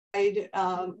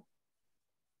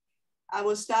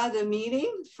will start the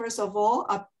meeting. First of all,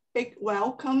 a big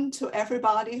welcome to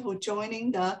everybody who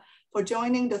joining the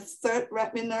third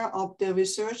webinar of the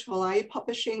Research for Life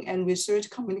Publishing and Research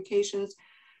Communications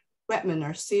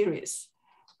webinar series.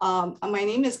 My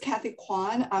name is Kathy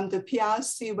Kwan. I'm the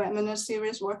PRC webinar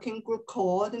series working group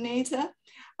coordinator.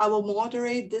 I will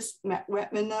moderate this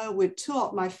webinar with two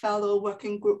of my fellow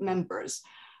working group members,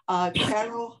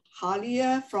 Carol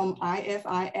Halia from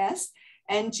IFIS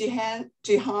and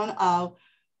Jihan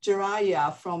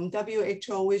Al-Jaraya from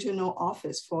WHO Regional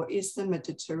Office for Eastern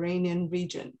Mediterranean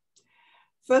region.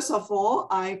 First of all,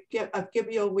 I'll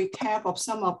give you a recap of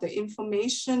some of the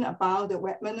information about the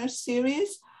webinar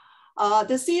series.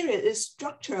 The series is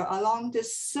structured along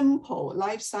this simple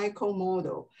life cycle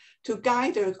model to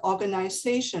guide the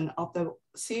organization of the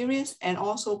series and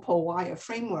also provide a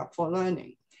framework for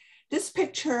learning. This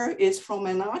picture is from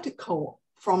an article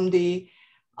from the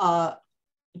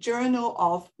Journal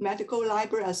of Medical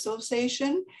Library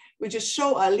Association, which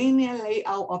shows a linear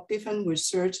layout of different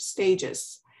research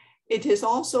stages. It is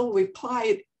also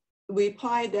replied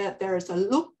that there is a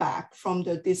look back from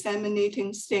the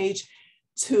disseminating stage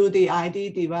to the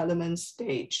idea development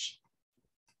stage.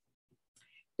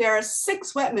 There are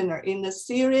 6 webinars in the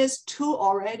series, 2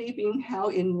 already being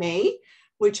held in May,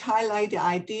 which highlight the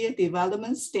idea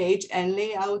development stage and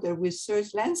lay out the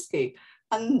research landscape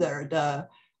under the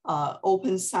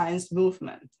open science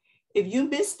movement. If you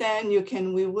missed them, you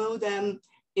can review them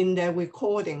in the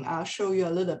recording. I'll show you a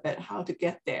little bit how to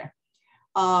get there.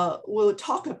 We'll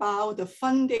talk about the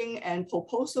funding and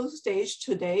proposal stage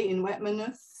today in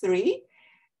webinar 3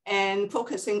 and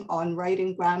focusing on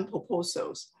writing grant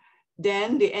proposals.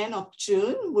 Then the end of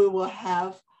June, we will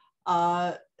have,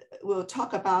 we'll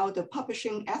talk about the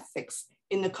publishing ethics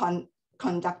in the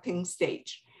conducting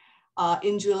stage.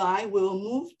 In July, we'll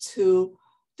move to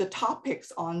the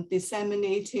topics on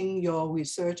disseminating your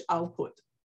research output.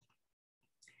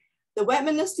 The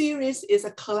webinar series is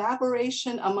a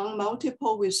collaboration among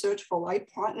multiple Research for Life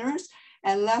partners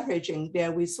and leveraging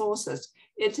their resources.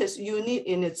 It is unique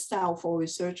in itself for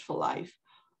Research for Life.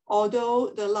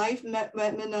 Although the live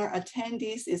webinar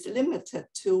attendees is limited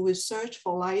to Research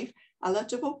for Life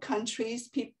eligible countries,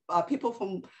 people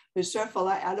from Research for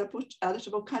Life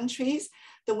eligible countries,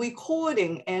 the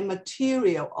recording and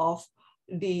material of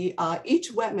the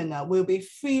each webinar will be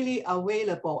freely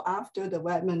available after the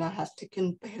webinar has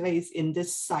taken place in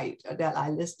this site that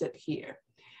I listed here.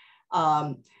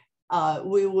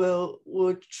 We will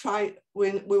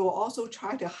also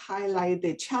try to highlight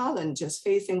the challenges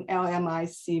facing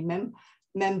LMIC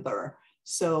member.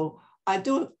 So I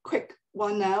do a quick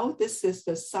one now. This is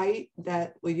the site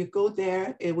that when you go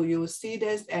there, you'll see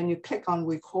this and you click on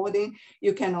recording,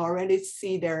 you can already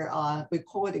see their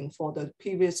recording for the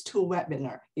previous 2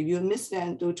 webinars. If you missed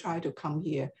them, do try to come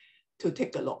here to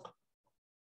take a look.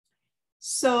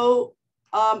 So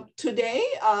today,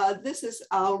 this is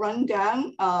our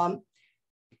rundown.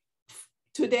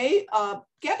 Today,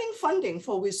 getting funding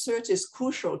for research is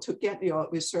crucial to get your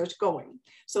research going.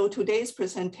 So today's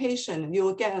presentation, you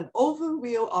will get an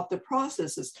overview of the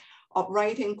processes of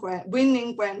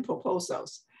winning grant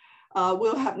proposals.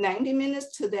 We'll have 90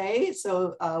 minutes today.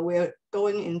 So we're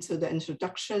going into the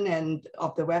introduction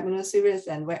of the webinar series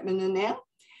and webinar now.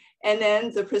 And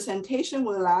then the presentation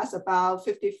will last about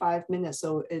 55 minutes.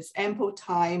 So it's ample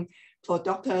time for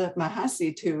Dr.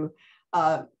 Mashaheet to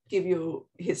give you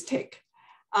his take.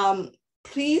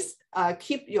 Please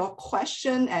keep your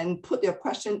question and put your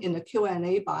question in the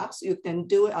Q&A box. You can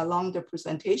do it along the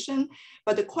presentation,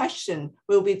 but the question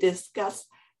will be discussed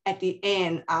at the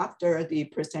end after the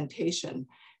presentation.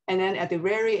 And then at the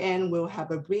very end, we'll have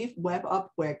a brief wrap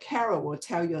up where Carol will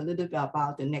tell you a little bit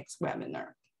about the next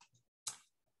webinar.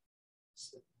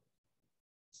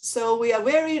 So we are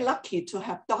very lucky to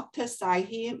have Dr.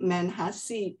 Alsayed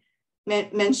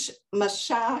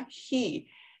Mashaheet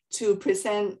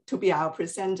to be our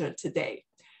presenter today.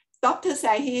 Dr.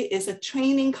 Alsayed is a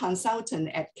training consultant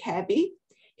at CABI.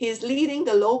 He is leading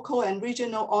the local and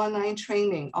regional online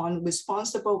training on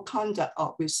responsible conduct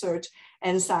of research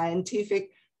and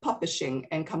scientific publishing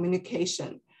and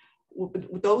communication.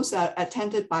 Those are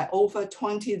attended by over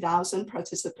 20,000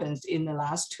 participants in the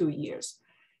last 2 years.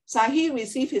 Alsayed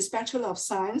received his Bachelor of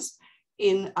Science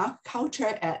in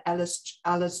Agriculture at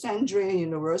Alexandria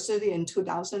University in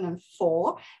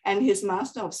 2004, and his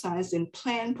Master of Science in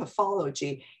Plant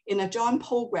Pathology in a joint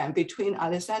program between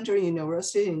Alexandria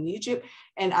University in Egypt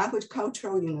and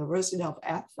Agricultural University of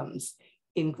Athens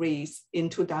in Greece in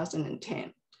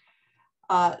 2010.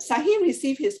 Alsayed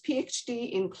received his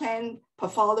PhD in plant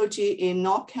pathology in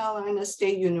North Carolina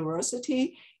State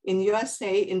University in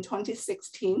USA in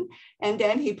 2016. And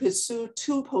then he pursued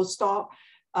 2 postdoc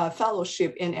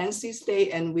fellowship in NC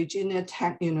State and Virginia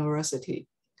Tech University.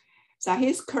 So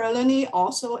he's currently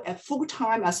also a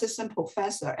full-time assistant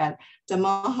professor at the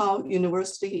Mahal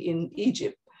University in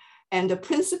Egypt and the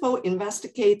principal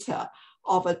investigator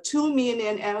of a 2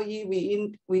 million LE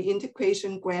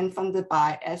reintegration grant funded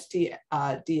by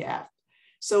SDF.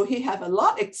 So he has a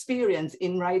lot of experience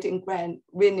in writing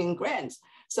winning grants.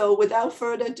 So without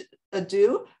further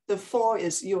ado, the floor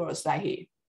is yours, Zahi.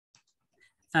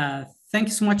 Thank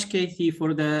you so much, Kathy,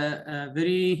 for the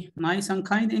very nice and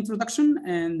kind introduction.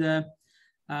 And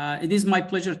it is my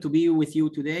pleasure to be with you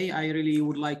today. I really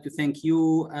would like to thank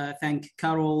you, thank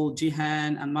Carol,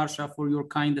 Jihan, and Marsha for your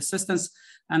kind assistance.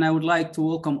 And I would like to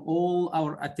welcome all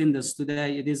our attendees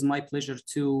today. It is my pleasure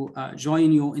to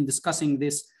join you in discussing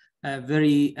this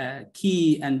very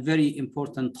key and very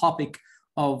important topic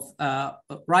of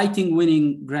writing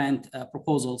winning grant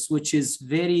proposals, which is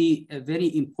a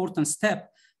very important step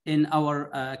in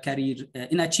our career,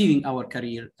 in achieving our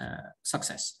career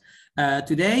success.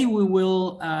 Today, we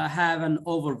will have an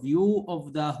overview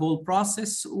of the whole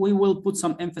process. We will put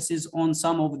some emphasis on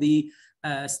some of the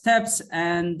steps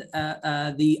and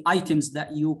the items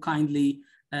that you kindly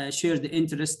shared the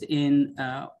interest in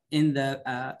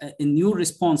your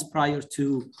response prior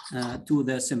to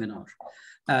the seminar.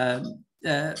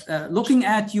 Looking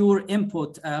at your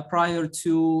input prior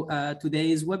to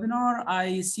today's webinar,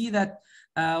 I see that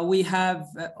we had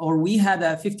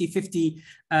a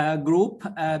 50-50 group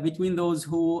between those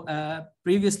who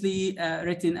previously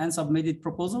written and submitted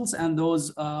proposals and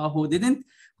those who didn't,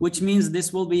 which means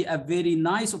this will be a very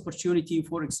nice opportunity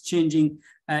for exchanging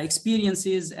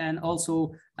experiences and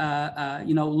also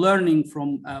learning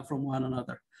from one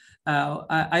another.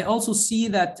 I also see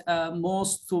that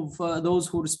most of those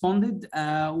who responded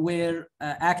were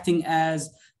acting as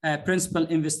a principal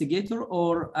investigator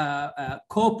or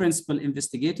co-principal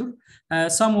investigator.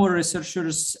 Some were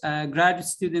researchers, graduate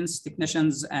students,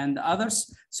 technicians, and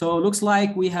others. So it looks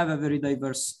like we have a very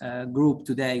diverse group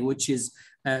today, which is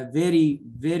a very,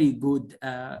 very good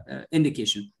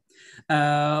indication.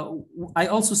 I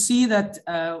also see that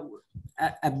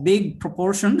a big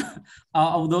proportion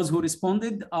of those who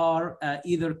responded are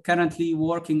either currently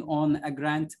working on a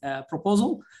grant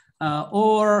proposal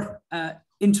or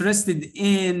interested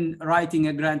in writing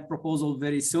a grant proposal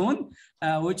very soon,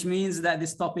 which means that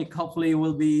this topic hopefully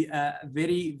will be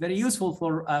very, very useful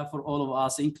for all of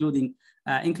us, including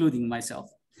myself.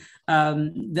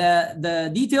 The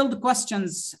detailed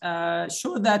questions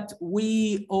show that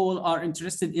we all are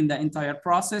interested in the entire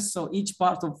process. So each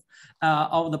part of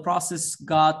the process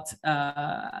got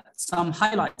some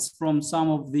highlights from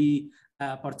some of the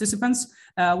participants.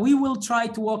 We will try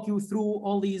to walk you through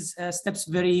all these steps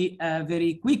very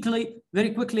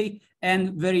quickly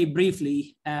and very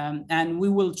briefly. And we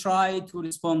will try to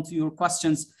respond to your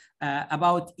questions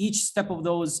about each step of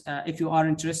those, if you are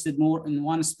interested more in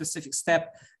one specific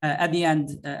step at the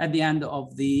end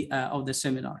of the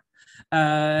seminar.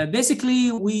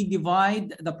 Basically, we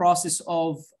divide the process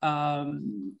of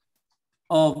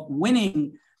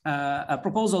winning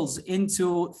proposals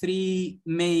into 3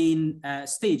 main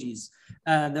stages.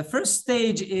 The first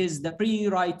stage is the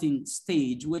pre-writing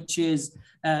stage, which is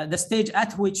the stage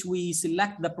at which we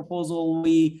select the proposal.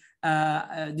 We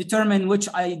determine which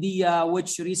idea,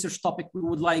 which research topic we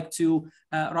would like to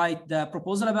write the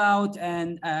proposal about,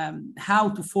 and how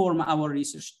to form our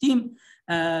research team.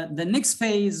 The next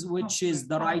phase, which is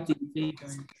the writing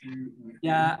phase,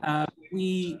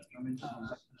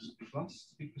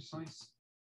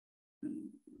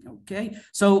 okay,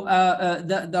 so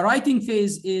the writing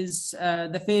phase is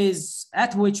the phase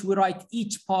at which we write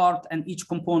each part and each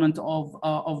component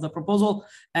of the proposal,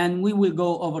 and we will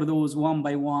go over those one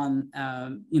by one,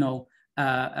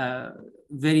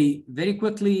 very, very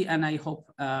quickly, and I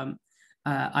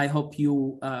hope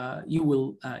you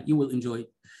will enjoy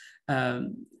it.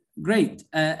 Great.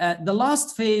 The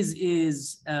last phase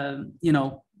is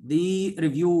the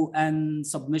review and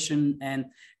submission, and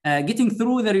getting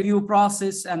through the review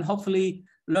process and hopefully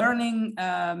learning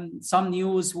some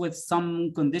news with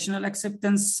some conditional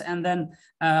acceptance, and then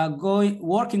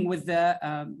working with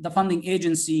the funding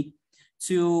agency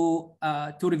to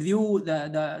review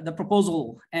the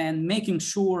proposal and making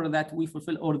sure that we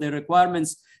fulfill all the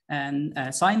requirements and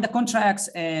sign the contracts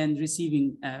and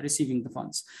receiving the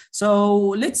funds. So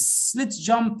let's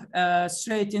jump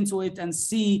straight into it and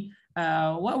see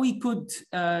what we could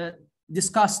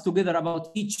discuss together about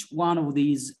each one of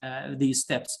these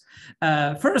steps.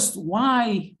 First,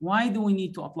 why do we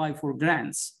need to apply for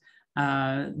grants?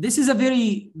 This is a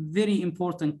very, very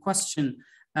important question.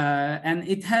 And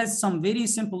it has some very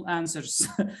simple answers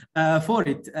for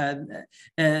it.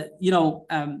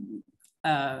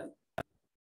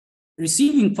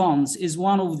 Receiving funds is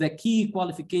one of the key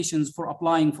qualifications for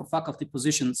applying for faculty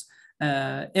positions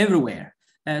everywhere.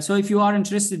 So if you are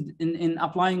interested in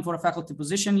applying for a faculty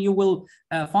position, you will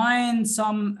find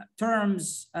some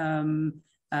terms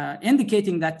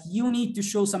indicating that you need to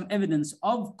show some evidence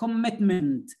of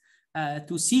commitment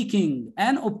to seeking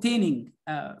and obtaining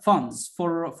funds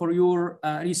for your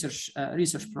research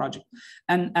project.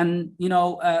 And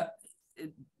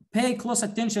pay close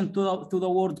attention to the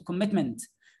word commitment,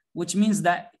 which means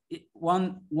that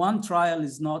one trial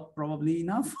is not probably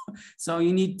enough. So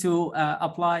you need to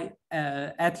apply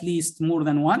at least more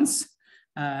than once,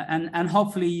 and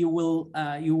hopefully you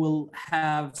will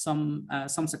have some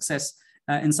success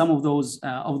in some of those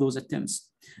attempts.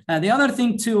 The other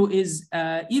thing too is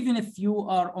even if you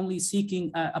are only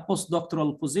seeking a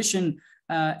postdoctoral position,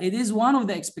 it is one of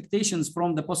the expectations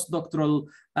from the postdoctoral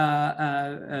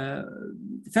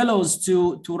fellows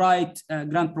to write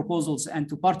grant proposals and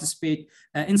to participate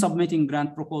in submitting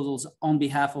grant proposals on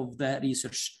behalf of the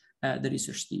research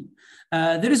team.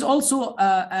 There is also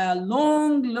a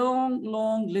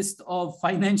long list of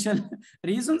financial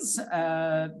reasons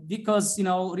because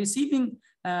receiving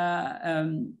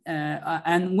and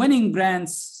winning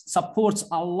grants supports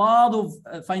a lot of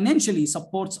financially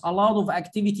supports a lot of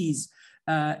activities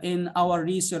in our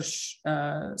research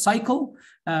cycle,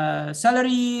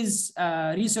 salaries,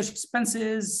 research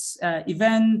expenses,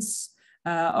 events,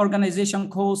 organization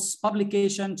costs,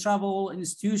 publication, travel,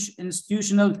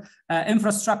 institutional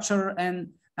infrastructure, and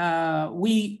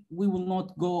we will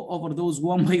not go over those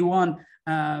one by one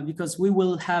because we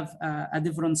will have a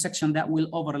different section that will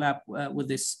overlap with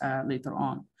this later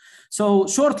on. So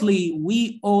shortly,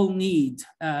 we all need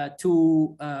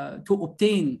to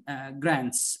obtain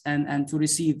grants and to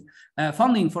receive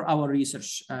funding for our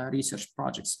research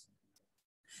projects.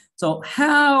 So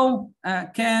how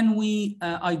can we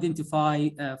identify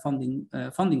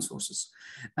funding sources?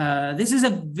 This is a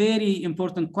very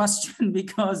important question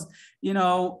because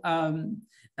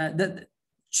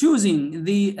choosing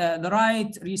the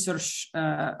right research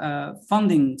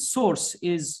funding source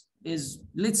is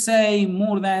let's say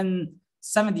more than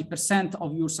 70%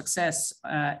 of your success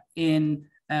in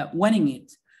winning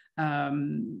it.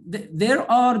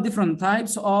 There are different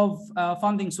types of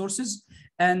funding sources,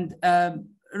 and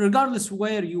regardless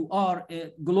where you are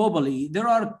globally, there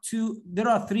are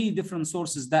three different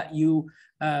sources that you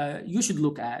should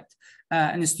look at.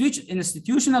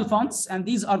 Institutional funds, and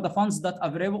these are the funds that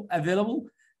are available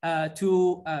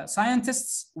to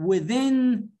scientists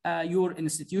within your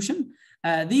institution.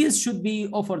 These should be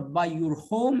offered by your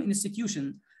home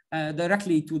institution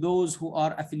directly to those who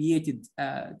are affiliated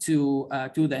to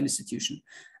the institution.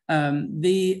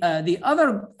 The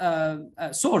other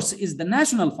source is the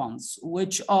national funds,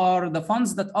 which are the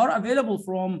funds that are available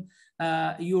from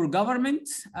your government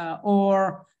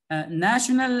or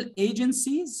national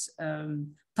agencies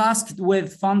tasked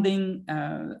with funding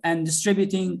and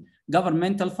distributing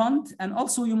governmental fund. And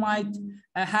also you might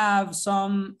have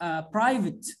some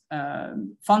private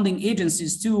funding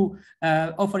agencies too,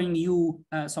 offering you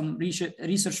some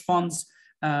research funds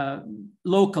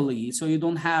locally, so you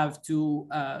don't have to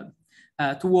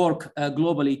work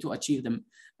globally to achieve them.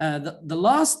 The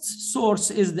last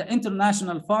source is the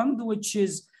international fund, which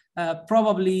is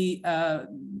probably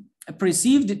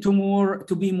perceived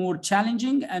to be more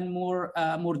challenging and more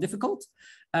difficult.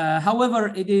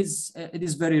 However, it is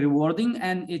very rewarding,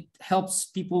 and it helps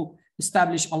people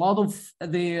establish a lot of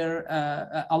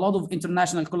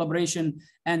international collaboration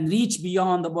and reach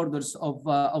beyond the borders of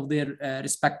their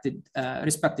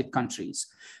respective countries.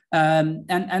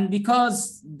 And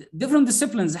because different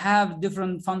disciplines have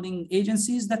different funding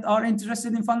agencies that are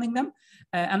interested in funding them,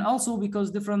 and also because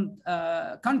different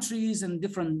countries and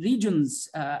different regions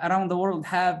around the world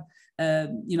have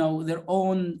their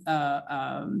own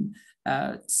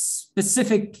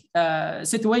specific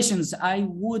situations, I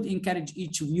would encourage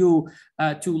each of you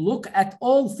to look at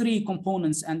all three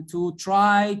components and to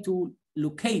try to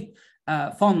locate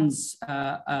funds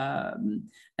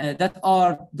that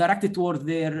are directed toward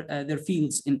their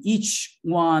fields in each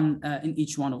one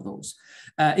of those.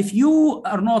 If you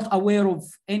are not aware of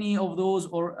any of those,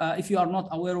 or if you are not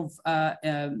aware of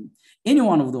any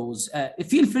one of those,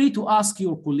 feel free to ask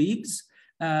your colleagues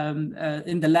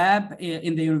in the lab,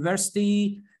 in the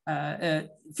university.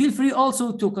 Feel free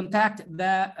also to contact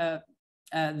the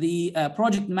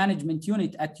project management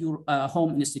unit at your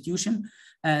home institution.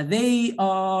 They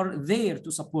are there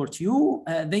to support you.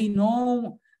 They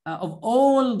know of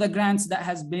all the grants that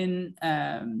has been,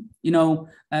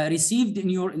 received in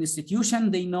your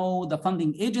institution. They know the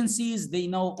funding agencies. They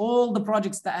know all the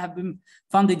projects that have been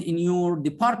funded in your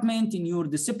department, in your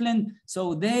discipline.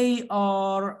 So they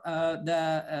are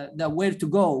the where to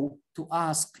go to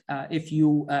ask if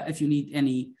you need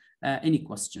any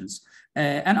questions.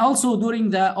 And also during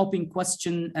the open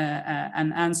question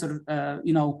and answer,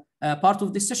 part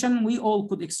of the session, we all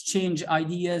could exchange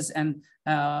ideas, and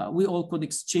we all could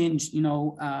exchange,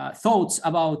 thoughts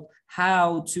about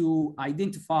how to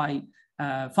identify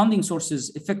funding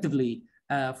sources effectively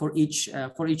for each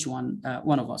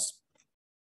one of us.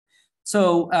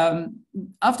 So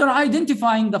after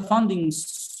identifying the funding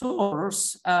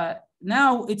source,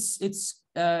 now it's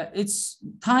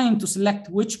time to select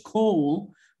which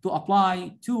call to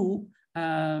apply to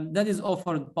that is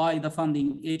offered by the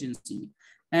funding agency.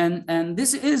 And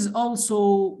this is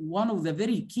also one of the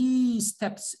very key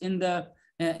steps in the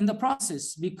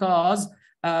process, because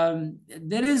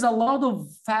there is a lot of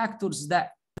factors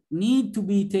that need to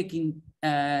be taken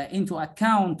into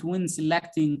account when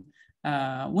selecting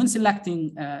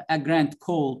a grant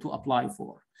call to apply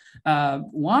for.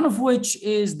 One of which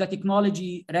is the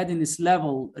technology readiness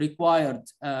level required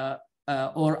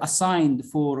or assigned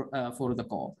for the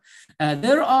call.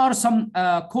 There are some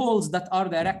calls that are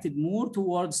directed more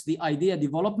towards the idea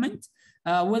development,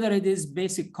 whether it is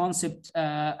basic concept,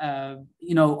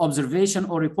 observation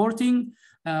or reporting,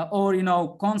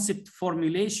 or concept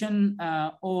formulation,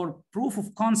 or proof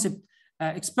of concept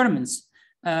experiments.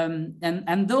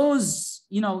 And those,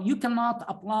 you cannot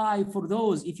apply for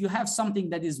those if you have something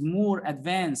that is more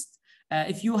advanced.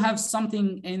 If you have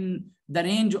something in the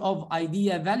range of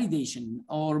idea validation,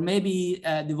 or maybe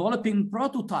developing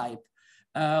prototype,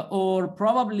 or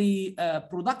probably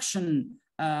production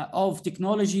of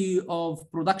technology of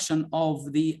production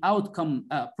of the outcome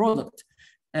product.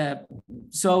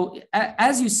 So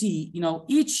as you see,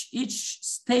 each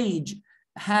stage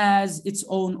has its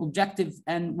own objective,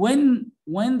 and when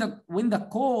the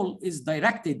call is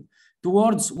directed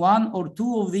towards one or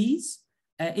two of these,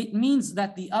 it means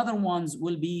that the other ones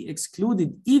will be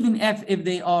excluded, even if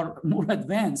they are more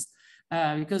advanced,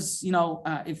 because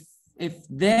if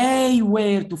they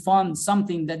were to fund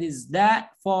something that is that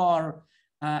far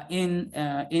in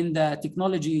the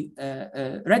technology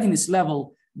readiness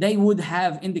level, they would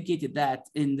have indicated that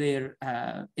in their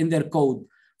code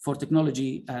for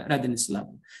technology readiness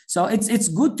level. So it's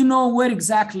good to know where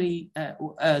exactly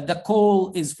the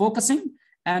call is focusing,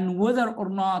 and whether or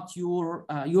not your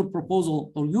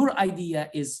proposal or your idea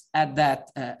is at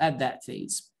that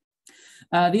phase.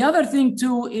 The other thing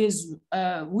too is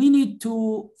we need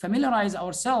to familiarize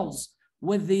ourselves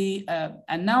with the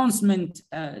announcement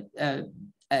and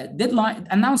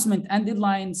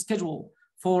deadline schedule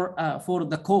for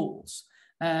the calls.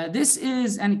 This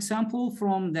is an example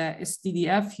from the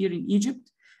STDF here in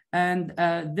Egypt, and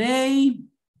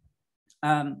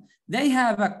they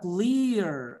have a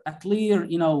clear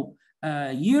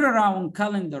year-round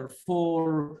calendar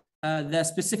for the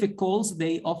specific calls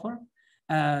they offer,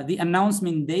 the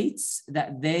announcement dates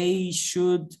that they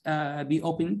should be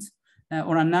opened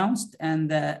or announced, and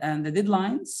the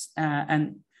deadlines,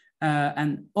 and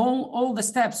all the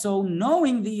steps. So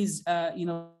knowing these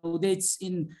dates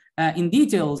in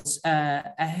details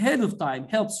ahead of time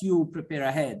helps you prepare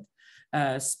ahead.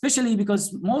 Especially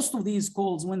because most of these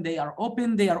calls, when they are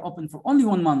open for only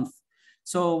 1 month.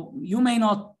 So you may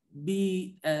not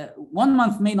be, 1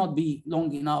 month may not be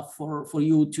long enough for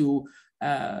you to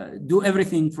do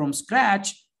everything from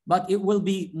scratch, but it will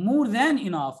be more than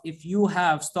enough if you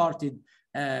have started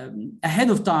ahead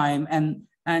of time,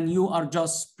 and you are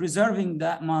just preserving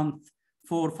that month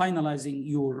for finalizing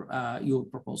your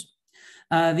proposal.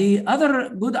 The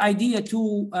other good idea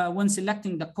too, when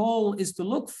selecting the call, is to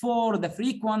look for the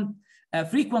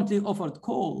frequently offered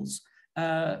calls,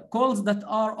 calls that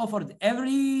are offered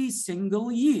every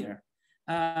single year,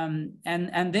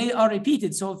 and they are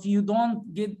repeated. So if you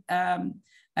don't get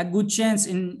a good chance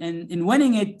in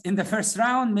winning it in the first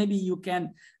round, maybe you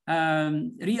can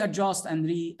readjust and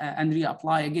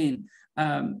reapply again.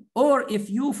 Or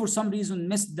if you, for some reason,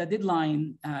 missed the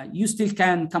deadline, you still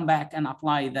can come back and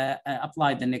apply the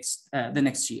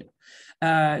next year.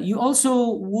 You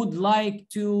also would like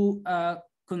to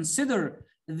consider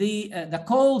the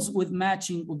calls with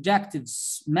matching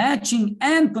objectives, matching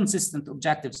and consistent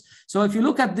objectives. So if you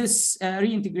look at this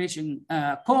reintegration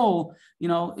call,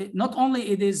 not only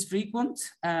it is frequent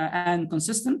and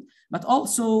consistent, but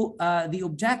also the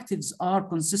objectives are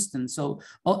consistent. So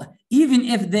even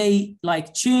if they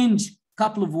change a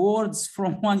couple of words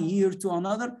from one year to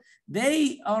another,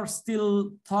 they are still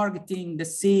targeting the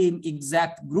same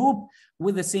exact group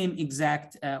with the same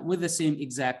exact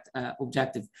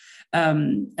objective.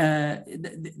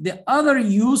 The other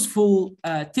useful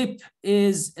tip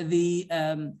is the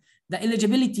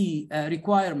eligibility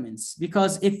requirements,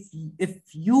 because if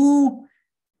you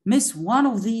miss one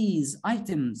of these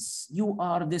items, you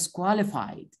are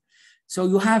disqualified. So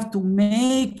you have to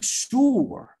make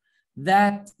sure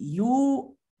that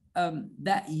you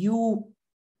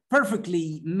perfectly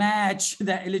match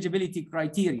the eligibility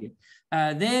criteria.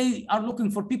 They are looking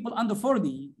for people under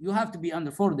 40. You have to be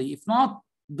under 40. If not,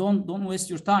 don't waste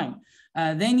your time.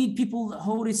 They need people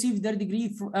who received their degree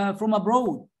from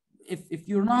abroad. If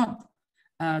you're not,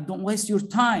 don't waste your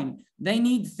time. They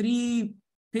need 3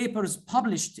 papers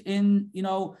published in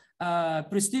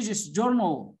prestigious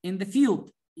journal in the field.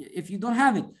 If you don't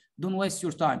have it, don't waste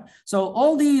your time. So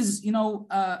all these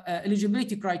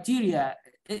eligibility criteria,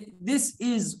 this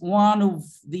is one of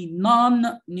the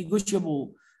non-negotiable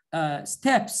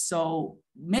steps. So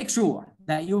make sure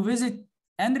that you visit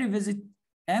and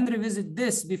revisit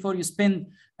this before you spend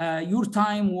your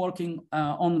time working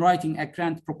on writing a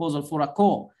grant proposal for a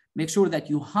call. Make sure that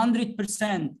you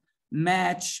 100%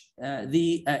 match the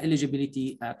eligibility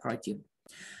criteria.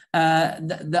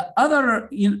 The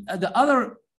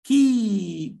other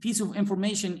key piece of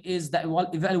information is the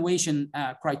evaluation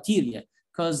criteria,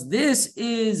 because this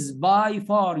is by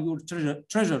far your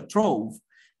treasure trove,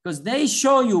 because they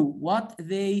show you what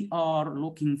they are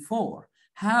looking for,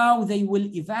 how they will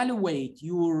evaluate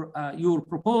your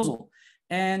proposal,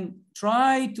 and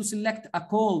try to select a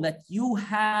call that you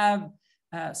have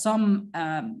some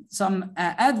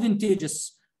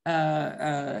advantageous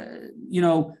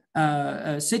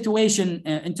situation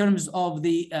in terms of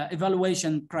the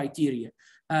evaluation criteria.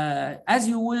 As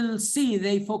you will see,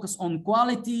 they focus on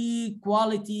quality,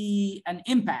 and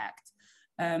impact.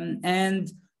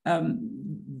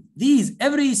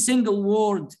 Every single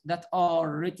word that are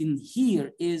written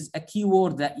here is a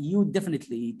keyword that you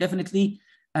definitely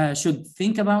should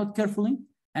think about carefully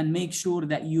and make sure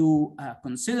that you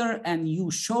consider and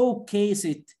you showcase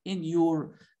it in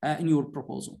your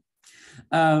proposal.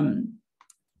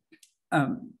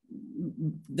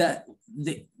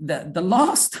 The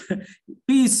last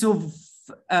piece of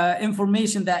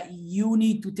information that you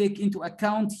need to take into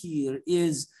account here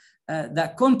is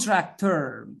the contract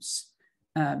terms,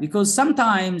 because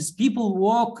sometimes people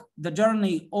walk the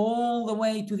journey all the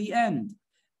way to the end,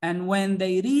 and when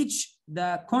they reach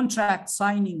the contract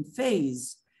signing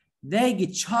phase, they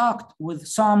get shocked with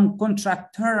some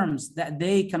contract terms that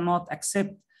they cannot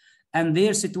accept, and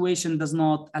their situation does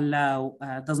not allow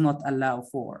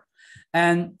for.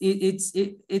 And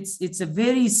it's a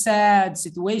very sad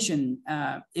situation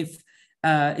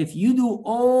if you do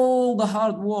all the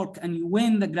hard work and you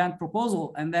win the grant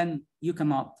proposal, and then you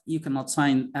cannot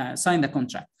sign the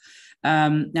contract.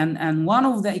 And one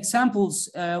of the examples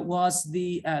was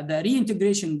the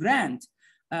reintegration grant.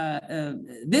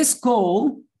 This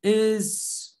call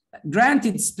is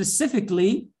granted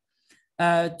specifically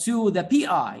to the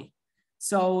PI.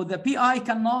 So the PI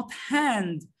cannot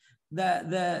hand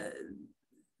the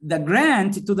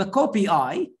grant to the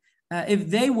co-PI if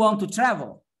they want to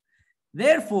travel.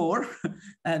 Therefore,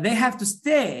 they have to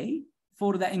stay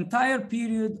for the entire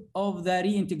period of the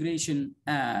reintegration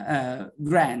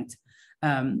grant.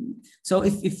 So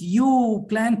if you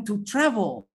plan to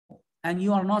travel and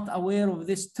you are not aware of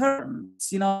this term,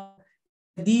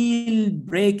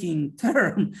 deal-breaking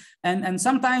term, and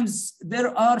sometimes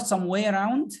there are some way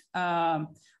around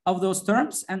of those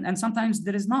terms, and sometimes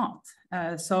there is not.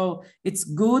 So it's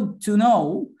good to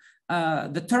know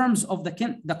the terms of the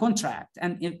contract,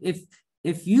 and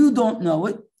if you don't know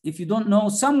it, if you don't know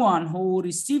someone who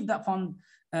received that fund,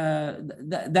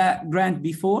 that grant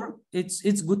before,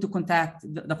 it's good to contact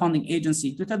the funding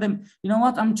agency to tell them, you know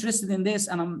what, I'm interested in this,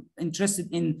 and I'm interested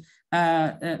in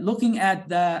looking at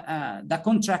the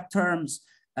contract terms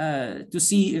to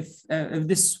see if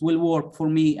this will work for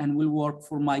me and will work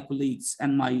for my colleagues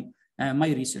and my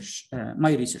research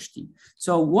team.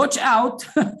 So watch out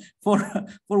for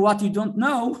what you don't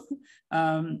know,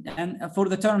 and for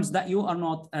the terms that you are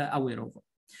not aware of.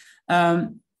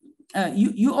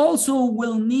 You also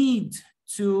will need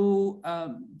to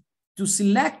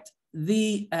select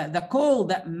the call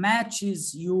that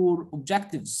matches your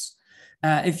objectives.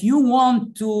 If you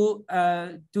want to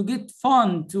get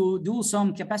fund to do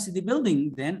some capacity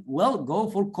building, then go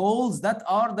for calls that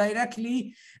are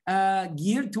directly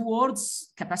geared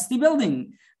towards capacity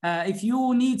building. If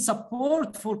you need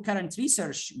support for current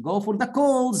research, go for the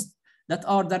calls that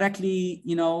are directly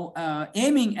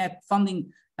aiming at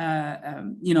funding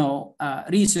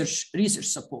research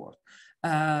support.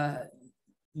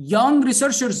 Young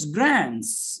researchers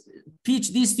grants,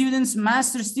 PhD students,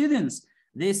 master students.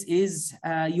 This is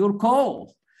your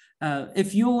call.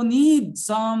 If you need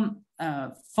some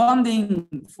funding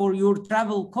for your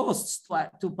travel costs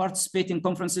to participate in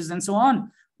conferences and so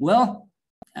on, well,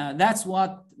 that's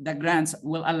what the grants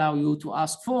will allow you to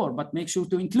ask for, but make sure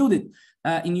to include it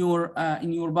in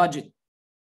your budget.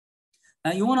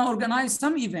 You want to organize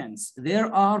some events.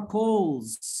 There are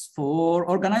calls for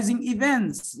organizing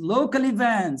events, local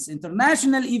events,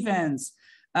 international events,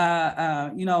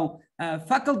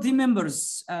 faculty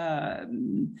members,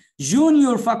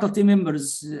 junior faculty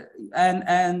members,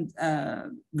 and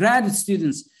graduate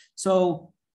students.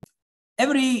 So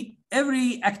every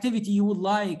activity you would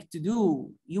like to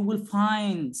do, you will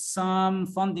find some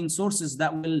funding sources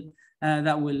that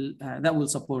will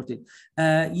support it.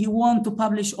 You want to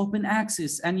publish open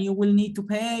access, and you will need to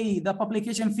pay the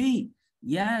publication fee.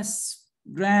 Yes,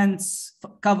 grants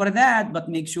cover that, but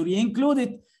make sure you include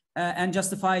it and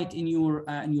justify it in your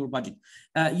budget.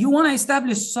 You want to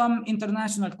establish some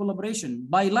international collaboration,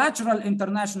 bilateral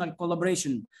international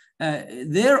collaboration.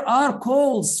 There are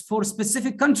calls for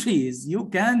specific countries. You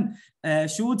can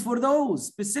shoot for those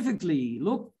specifically.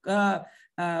 Look for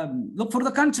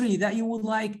the country that you would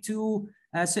like to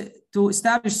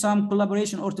establish some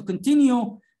collaboration or to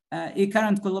continue a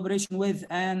current collaboration with,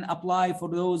 and apply for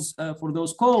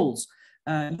those calls.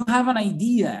 You have an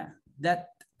idea that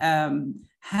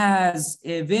has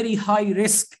a very high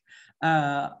risk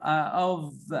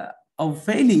of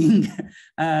failing,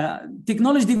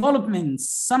 technology development,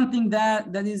 something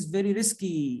that is very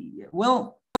risky.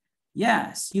 Well,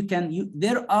 yes, you can.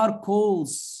 There are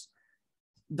calls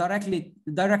directed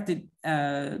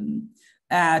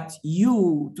at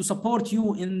you to support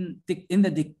you in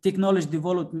the technology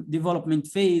development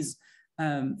phase,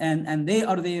 and they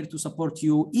are there to support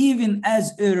you even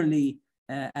as early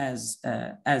as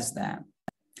that.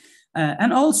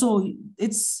 And also,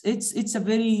 it's a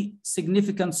very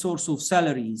significant source of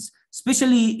salaries,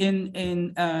 especially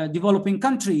in developing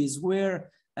countries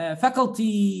where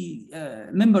faculty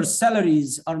members'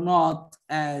 salaries are not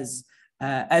as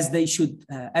they should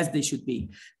be.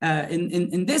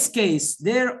 In this case,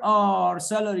 there are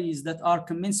salaries that are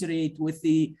commensurate with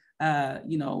the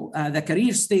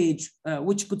career stage,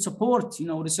 which could support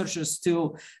researchers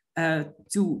to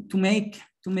make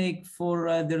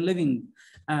for their living.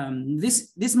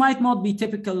 This might not be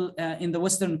typical in the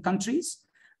Western countries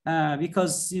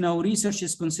because research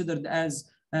is considered as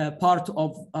part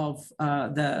of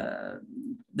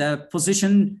the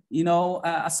position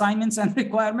assignments and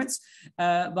requirements,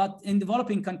 but in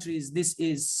developing countries this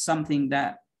is something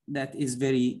that is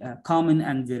very common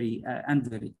and very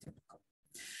typical.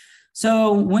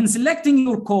 So when selecting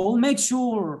your call, make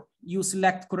sure you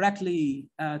select correctly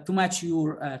to match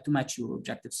your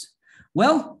objectives.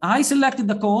 Well, I selected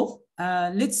the call.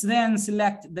 Let's then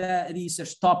select the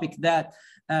research topic that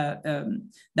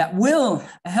will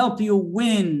help you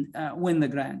win the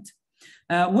grant.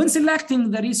 When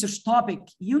selecting the research topic,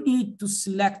 you need to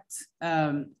select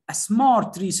a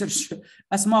smart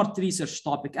research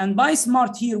topic. And by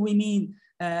smart here, we mean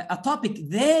a topic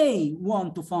they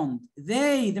want to fund,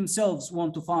 they themselves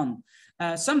want to fund.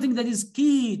 Something that is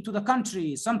key to the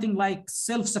country, something like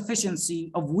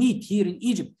self-sufficiency of wheat here in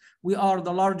Egypt. We are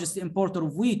the largest importer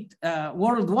of wheat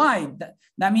worldwide.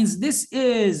 That means this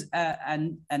is a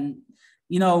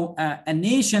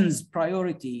nation's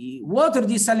priority. Water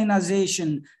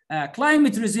desalination,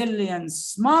 climate resilience,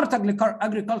 smart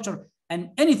agriculture, and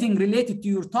anything related to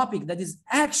your topic that is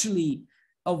actually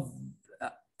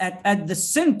at the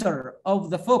center of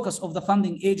the focus of the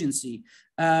funding agency.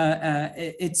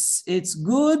 It's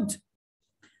good.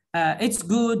 It's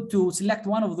good to select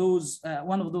one of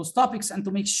those topics and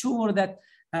to make sure that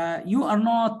you are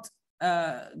not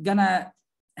gonna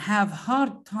have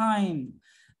hard times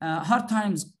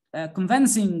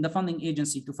convincing the funding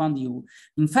agency to fund you.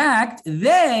 In fact,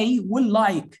 they will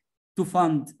like to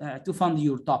fund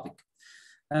your topic.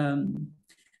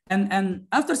 And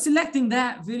after selecting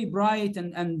that very bright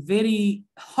and very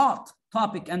hot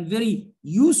topic and very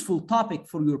useful topic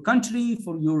for your country,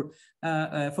 for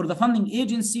the funding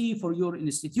agency, for your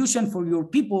institution, for your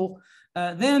people,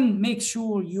 then make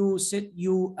sure you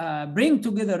bring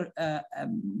together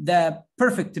the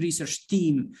perfect research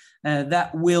team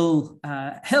that will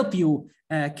help you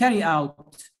carry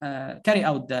out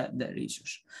the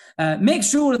research. Make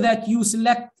sure that you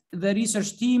select the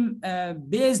research team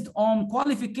based on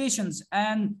qualifications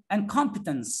and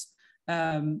competence,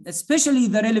 especially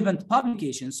the relevant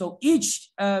publications. So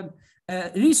each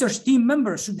research team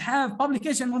members should have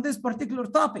publication on this particular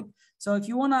topic. So if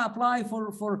you want to apply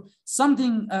for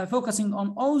something focusing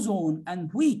on ozone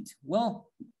and wheat, well,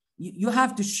 you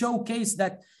have to showcase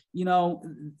that, you know,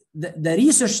 the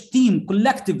research team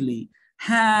collectively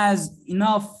has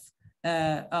enough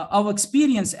of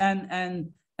experience and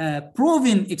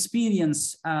proven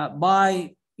experience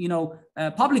by, you know,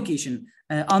 publication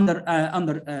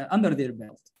under their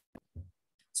belt.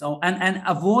 So and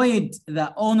avoid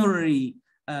the honorary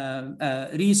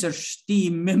research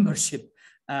team membership.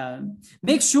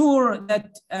 Make sure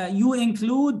that you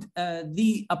include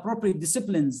the appropriate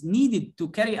disciplines needed to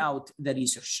carry out the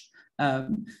research.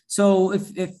 So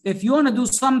if you want to do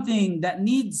something that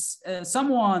needs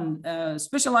someone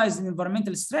specialized in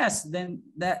environmental stress, then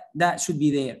that should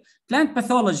be there. Plant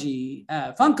pathology,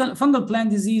 fungal plant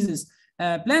diseases,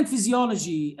 plant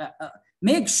physiology.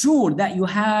 Make sure that you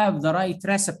have the right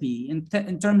recipe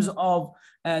in terms of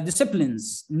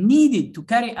disciplines needed to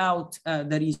carry out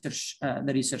the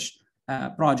research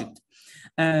project.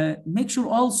 Make sure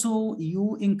also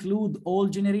you include all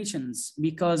generations,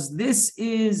 because this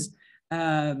is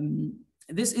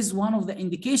one of the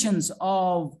indications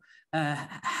of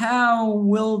how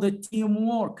will the team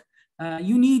work.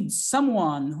 You need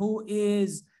someone who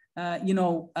is,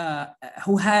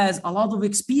 who has a lot of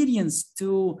experience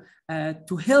to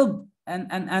help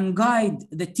and guide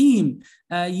the team.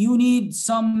 You need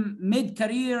some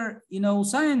mid-career,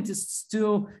 scientists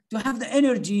to have the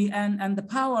energy and the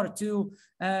power to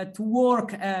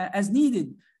work as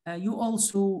needed. You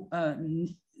also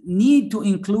need to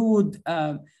include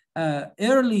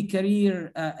early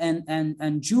career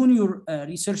and junior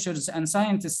researchers and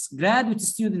scientists, graduate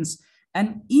students,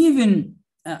 and even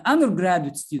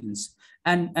undergraduate students.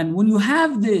 And when you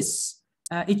have this,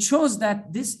 it shows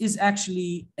that this is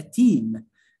actually a team.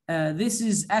 This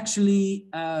is actually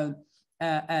a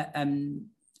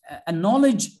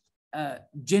knowledge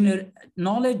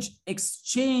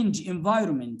exchange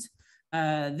environment.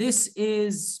 This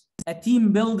is a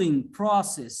team building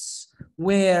process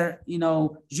where,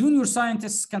 junior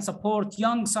scientists can support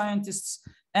young scientists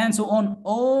and so on,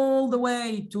 all the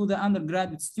way to the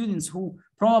undergraduate students who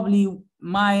probably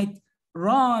might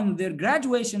run their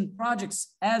graduation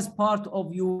projects as part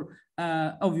of your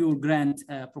grant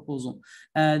proposal.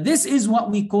 This is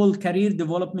what we call career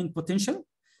development potential.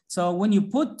 So when you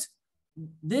put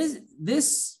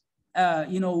this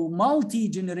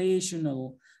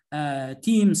multi-generational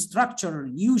team structure,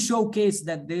 you showcase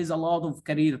that there is a lot of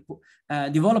career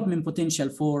development potential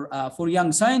for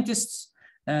young scientists,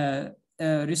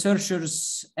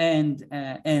 researchers,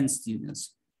 and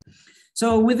students.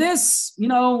 So with this,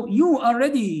 you are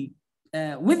ready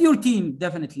with your team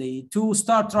definitely to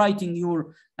start writing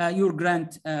your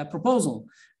grant proposal.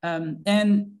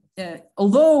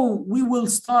 Although we will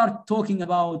start talking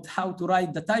about how to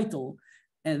write the title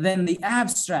and then the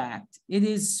abstract, it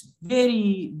is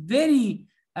very, very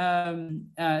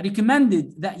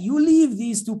recommended that you leave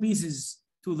these two pieces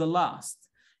to the last,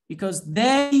 because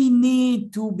they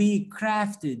need to be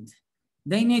crafted.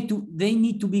 They need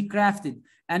to be crafted.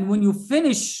 And when you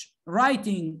finish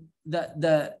writing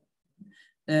the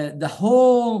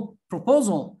whole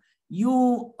proposal,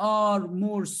 you are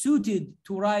more suited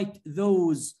to write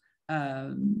those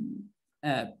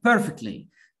perfectly.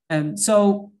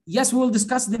 So yes, we'll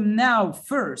discuss them now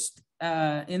first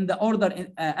in the order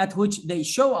at which they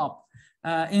show up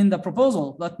in the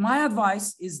proposal. But my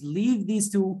advice is leave these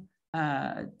two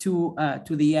to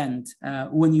the end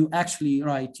when you actually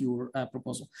write your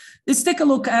proposal. Let's take a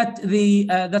look at the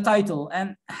title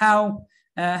and how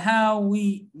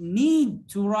we need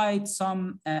to write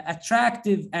some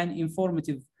attractive and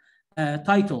informative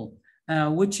title,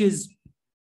 which is,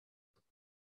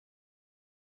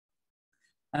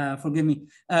 forgive me.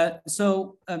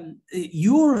 So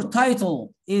your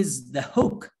title is the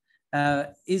hook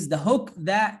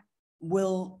that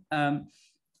will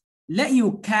let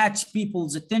you catch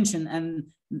people's attention and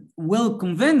will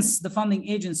convince the funding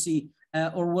agency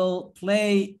or will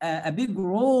play a big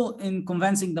role in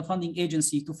convincing the funding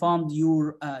agency to fund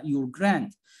your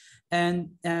grant.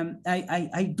 And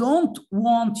I don't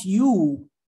want you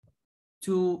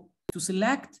to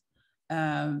select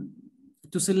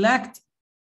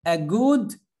a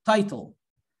good title.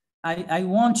 I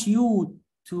want you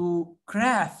to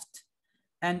craft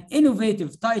an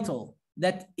innovative title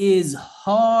that is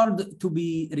hard to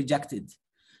be rejected.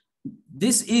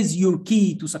 This is your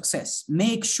key to success.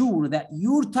 Make sure that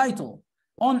your title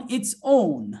on its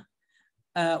own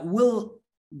will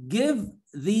give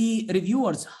the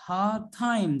reviewers hard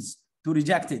times to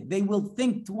reject it. They will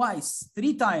think twice,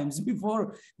 3 times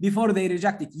before they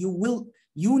reject it.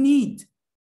 You need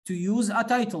to use a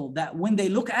title that when they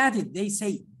look at it, they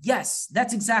say, yes,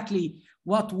 that's exactly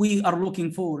what we are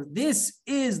looking for. This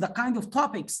is the kind of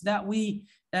topics that we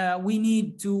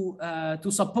need to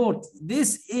support. This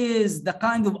is the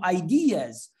kind of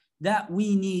ideas that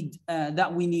we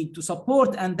need to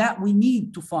support and that we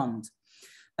need to fund.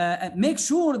 Make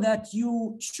sure that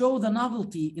you show the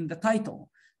novelty in the title.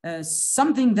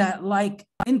 Something that like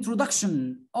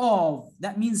introduction of,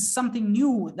 that means something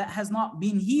new that has not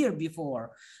been here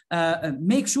before.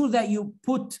 Make sure that you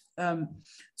put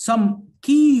some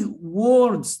key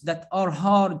words that are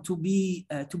hard to be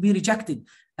rejected.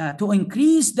 To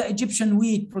increase the Egyptian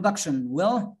wheat production.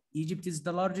 Well, Egypt is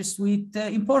the largest wheat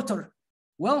importer.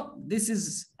 Well, this is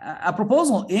a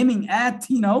proposal aiming at,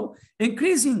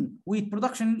 increasing wheat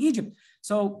production in Egypt.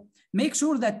 So make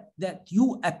sure that you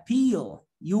appeal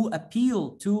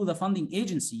to the funding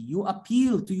agency, you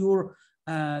appeal to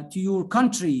your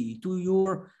country, to your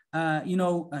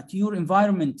to your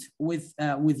environment with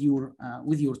your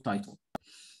title.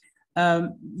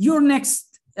 Your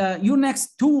next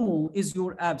tool is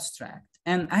your abstract,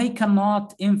 and I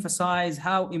cannot emphasize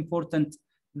how important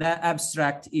the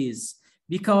abstract is,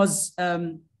 because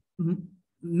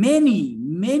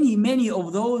many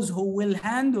of those who will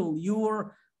handle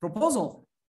your proposal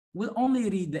will only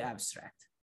read the abstract,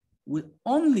 will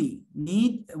only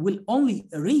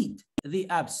read the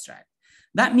abstract.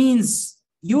 That means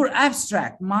your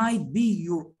abstract might be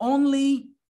your only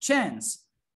chance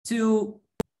to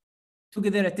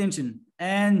get their attention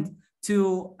and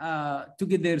to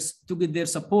get their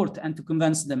support and to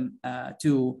convince them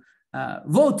to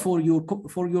vote for your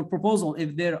proposal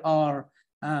if they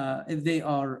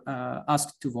are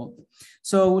asked to vote.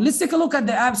 So let's take a look at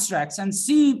the abstracts and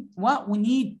see what we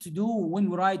need to do when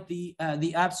we write the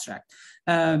abstract.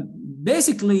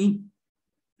 Basically,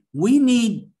 we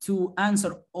need to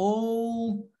answer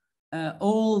all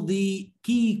the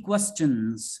key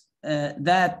questions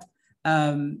that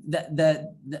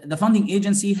the funding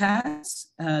agency has,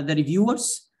 the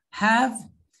reviewers have,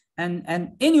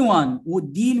 and anyone who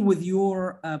would deal with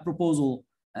your proposal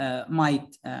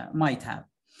might have.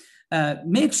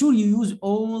 Make sure you use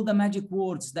all the magic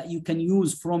words that you can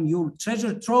use from your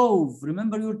treasure trove.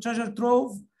 Remember your treasure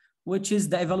trove, which is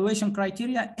the evaluation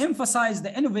criteria. Emphasize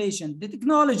the innovation, the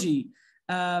technology,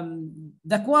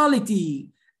 the quality.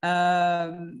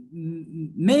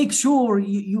 Make sure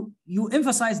you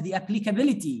emphasize the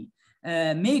applicability.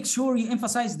 Make sure you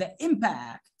emphasize the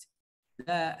impact,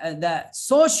 the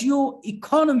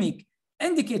socio-economic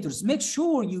indicators. Make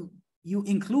sure you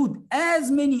include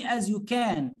as many as you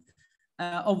can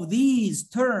of these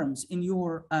terms in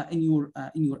your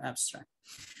abstract.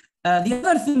 The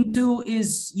other thing too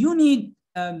is you need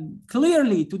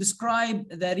clearly to describe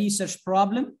the research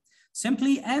problem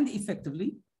simply and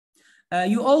effectively.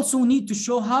 You also need to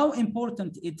show how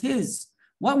important it is.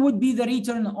 What would be the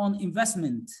return on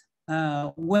investment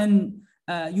when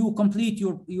you complete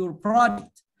your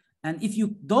project? And if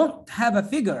you don't have a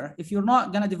figure, if you're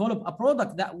not going to develop a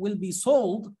product that will be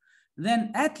sold,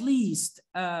 then at least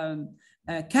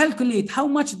calculate how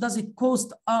much does it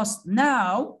cost us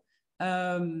now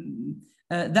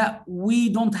that we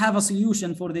don't have a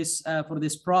solution for this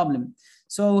problem.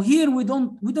 So here we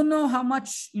don't know how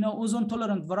much ozone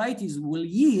tolerant varieties will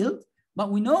yield, but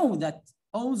we know that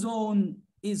ozone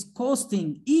is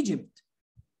costing Egypt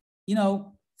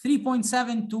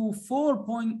 3.7 to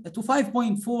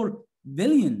 5.4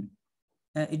 billion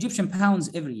Egyptian pounds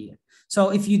every year.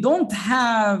 So if you don't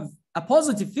have a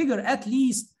positive figure, at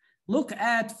least look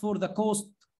at for the cost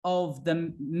of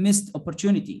the missed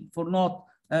opportunity for not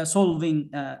solving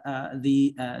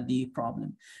the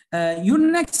problem. Your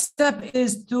next step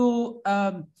is to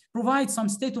provide some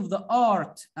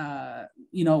state-of-the-art,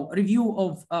 review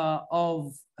of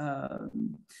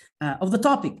the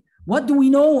topic. What do we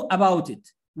know about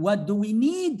it? What do we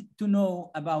need to know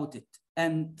about it?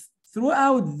 And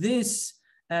throughout this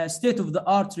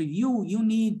state-of-the-art review, you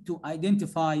need to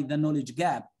identify the knowledge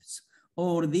gaps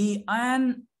or the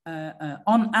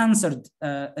unanswered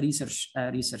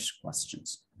research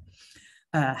questions.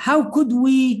 How could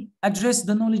we address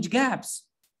the knowledge gaps?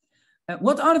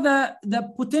 What are the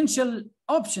potential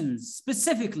options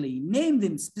specifically? Name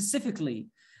them specifically.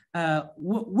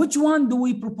 Which one do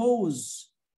we propose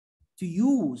to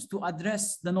use to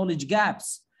address the knowledge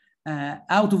gaps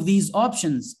out of these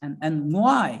options, and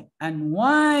why? And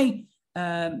why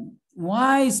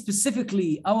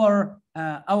specifically our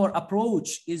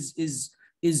approach is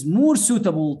more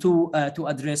suitable to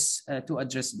address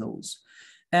those,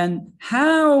 and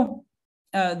how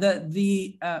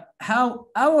how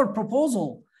our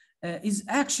proposal is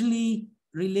actually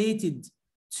related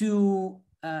to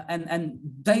and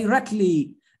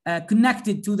directly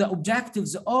connected to the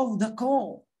objectives of the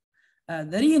call.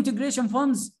 The reintegration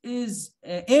funds is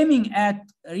aiming at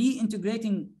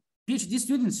reintegrating PhD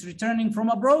students returning from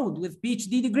abroad with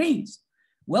PhD degrees.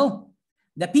 Well,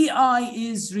 the PI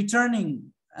is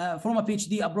returning from a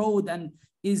PhD abroad and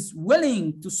is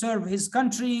willing to serve his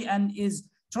country and is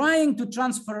trying to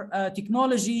transfer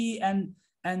technology and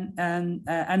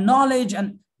knowledge,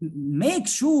 and make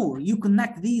sure you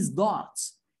connect these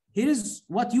dots. Here is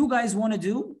what you guys want to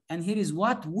do, and here is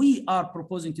what we are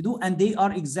proposing to do, and they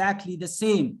are exactly the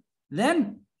same.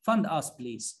 Then fund us,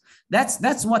 please.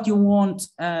 That's what you want.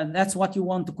 That's what you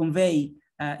want to convey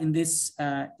in this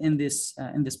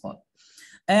part.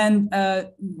 And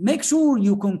make sure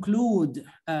you conclude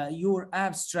your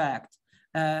abstract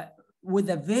with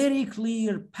a very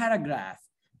clear paragraph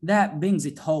that brings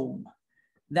it home,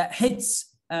 that hits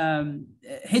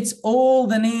all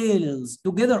the nails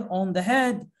together on the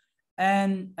head,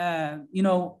 and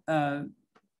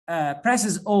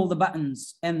presses all the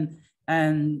buttons and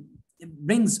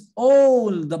brings all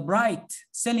the bright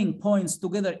selling points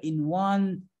together in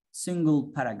one single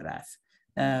paragraph.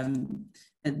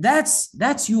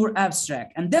 That's your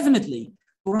abstract. And definitely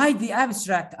to write the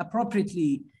abstract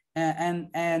appropriately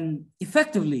and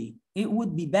effectively, it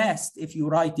would be best if you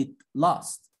write it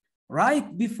last,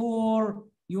 right before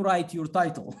you write your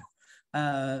title.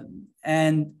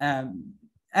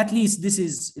 At least this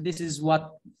is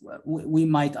what we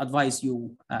might advise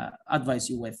you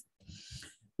with.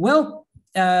 Well,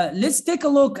 let's take a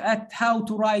look at how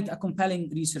to write a compelling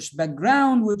research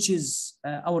background, which is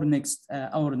our next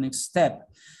step.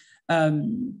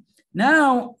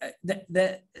 Now,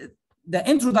 the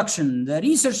introduction, the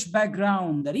research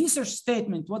background, the research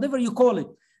statement, whatever you call it,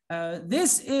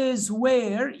 this is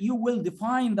where you will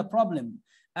define the problem.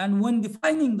 And when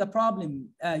defining the problem,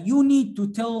 you need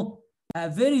to tell a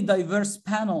very diverse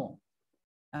panel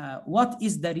what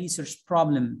is the research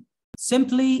problem,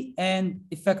 simply and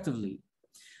effectively.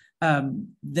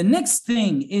 The next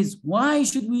thing is, why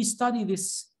should we study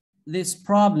this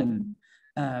problem?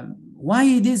 Why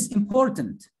it is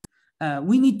important?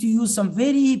 We need to use some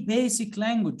very basic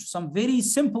language, some very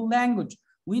simple language.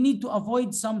 We need to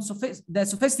avoid the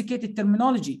sophisticated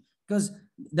terminology, because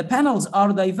the panels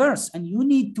are diverse and you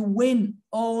need to win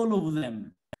all of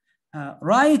them.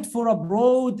 Write for a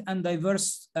broad and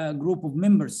diverse group of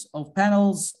members of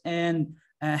panels and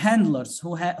handlers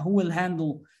who will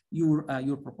handle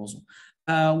your proposal.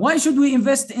 Why should we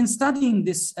invest in studying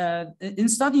this,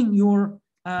 this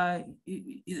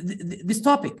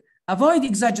topic? Avoid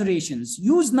exaggerations,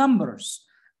 use numbers,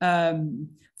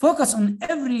 focus on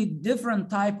every different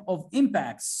type of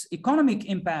impacts, economic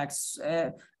impacts,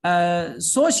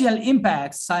 social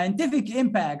impacts, scientific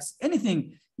impacts,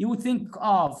 anything you would think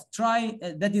of, try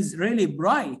that is really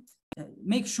bright.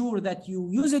 Make sure that you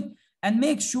use it, and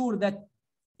make sure that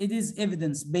it is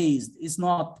evidence-based, is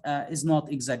not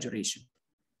exaggeration.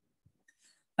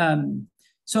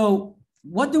 So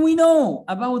what do we know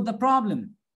about the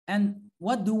problem, and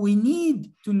what do we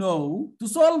need to know to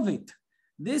solve it?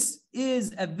 This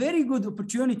is a very good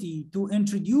opportunity to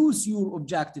introduce your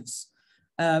objectives,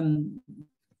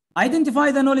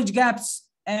 identify the knowledge gaps,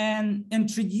 and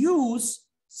introduce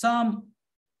some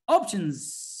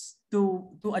options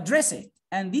to address it.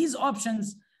 And these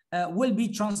options will be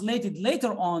translated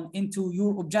later on into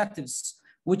your objectives,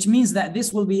 which means that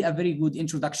this will be a very good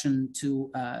introduction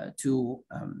to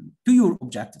your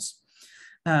objectives.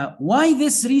 Why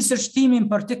this research team in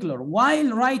particular?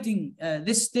 While writing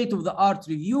this state-of-the-art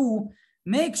review,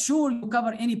 make sure you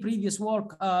cover any previous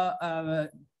work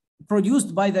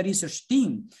produced by the research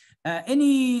team,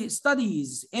 any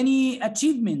studies, any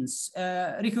achievements,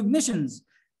 recognitions,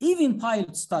 even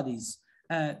pilot studies.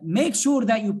 Make sure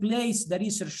that you place the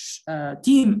research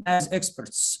team as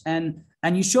experts, and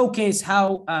you showcase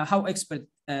how expert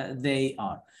they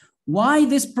are. Why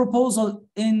this proposal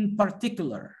in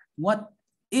particular? What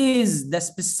is the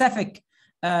specific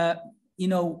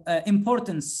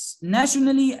importance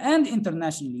nationally and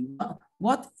internationally?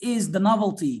 What is the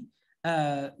novelty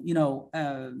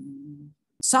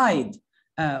side?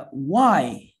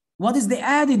 Why? What is the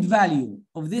added value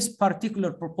of this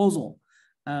particular proposal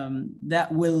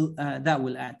that will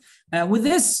add? With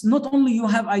this, not only you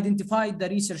have identified the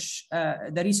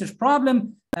research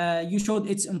problem, you showed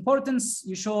its importance,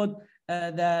 you showed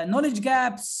the knowledge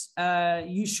gaps,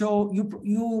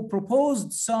 you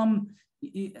proposed some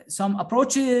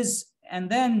approaches, and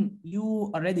then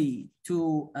you are ready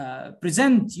to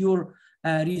present your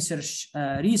research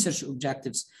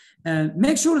objectives.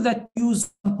 Make sure that you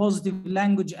use positive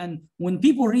language, and when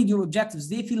people read your objectives,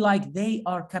 they feel like they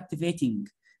are captivating.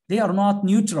 they are not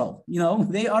neutral,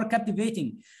 they are captivating.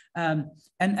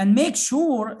 And make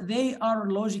sure they are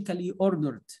logically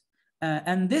ordered.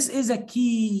 And this is a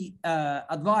key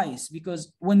advice, because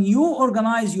when you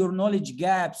organize your knowledge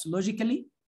gaps logically,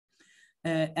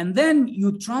 and then you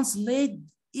translate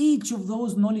each of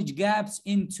those knowledge gaps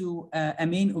into a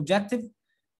main objective,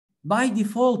 by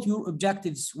default, your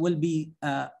objectives will be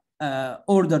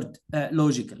ordered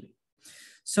logically.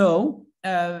 So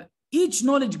each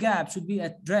knowledge gap should be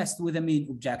addressed with a main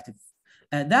objective.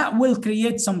 That will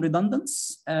create some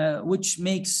redundancy, which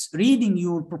makes reading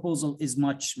your proposal is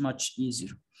much, much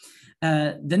easier.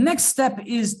 The next step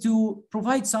is to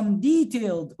provide some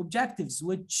detailed objectives,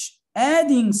 which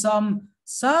adding some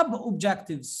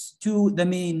sub-objectives to the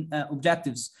main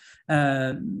objectives.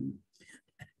 And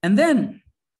then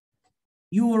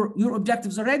your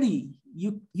objectives are ready.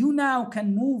 You now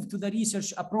can move to the research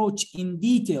approach in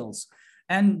details.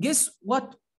 And guess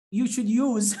what you should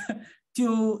use to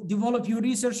develop your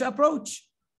research approach?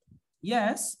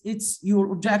 Yes, it's your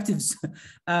objectives.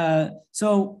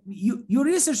 So your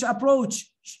research approach,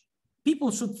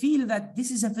 people should feel that this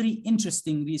is a very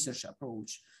interesting research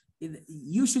approach.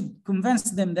 You should convince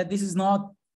them that this is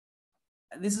not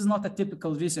a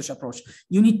typical research approach.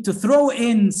 You need to throw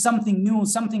in something new,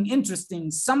 something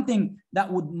interesting, something that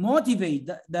would motivate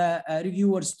the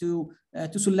reviewers to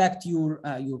select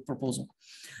your proposal.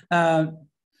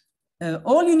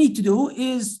 All you need to do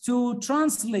is to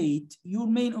translate your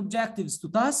main objectives to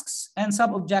tasks and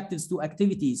sub-objectives to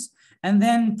activities, and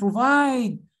then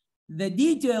provide the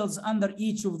details under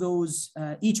each of those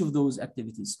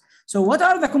activities. So what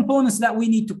are the components that we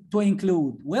need to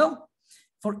include? Well,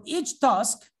 for each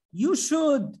task, you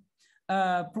should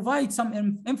provide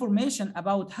some information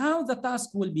about how the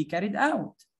task will be carried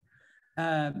out.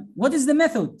 What is the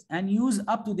method, and use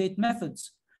up-to-date methods.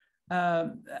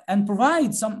 And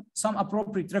provide some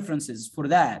appropriate references for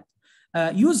that.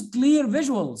 Use clear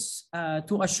visuals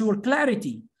to assure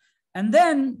clarity. And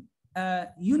then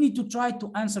you need to try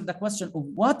to answer the question of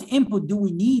what input do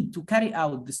we need to carry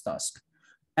out this task?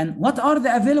 And what are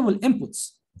the available inputs,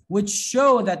 which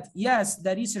show that, yes,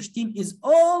 the research team is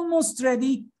almost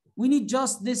ready. We need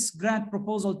just this grant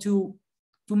proposal to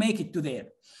make it to there.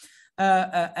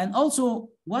 And also,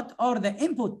 what are the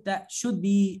input that should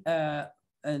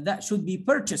be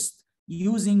purchased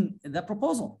using the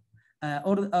proposal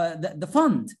or the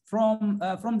fund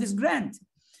from this grant.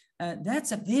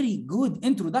 That's a very good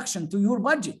introduction to your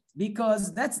budget,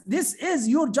 because this is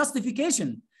your justification.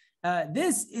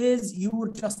 This is your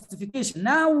justification.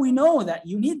 Now we know that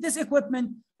you need this equipment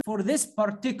for this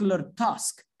particular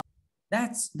task.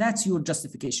 That's your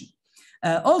justification.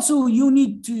 Also, you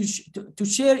need to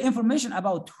share information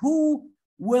about who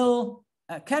will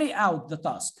carry out the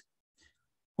task.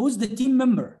 Who's the team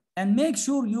member, and make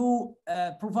sure you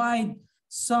provide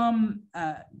some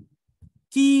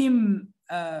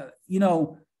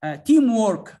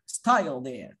teamwork style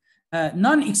there.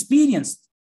 Non-experienced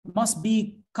must be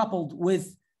coupled with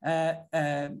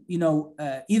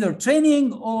either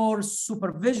training or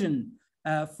supervision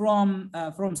from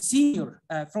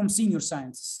senior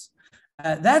scientists.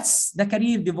 That's the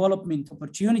career development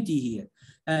opportunity here,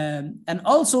 and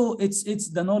also it's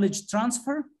the knowledge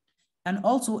transfer. And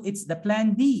also it's the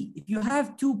plan B. If you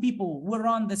have two people who are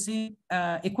on the same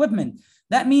equipment,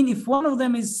 that means if one of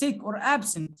them is sick or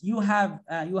absent, you have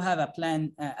a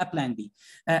plan B.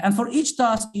 And for each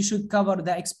task, you should cover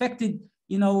the expected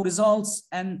results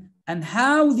and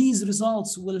how these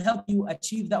results will help you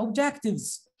achieve the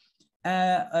objectives,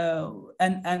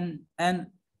 and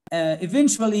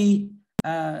eventually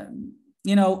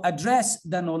address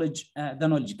the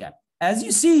knowledge gap. As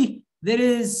you see, there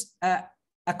is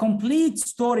a complete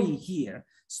story here,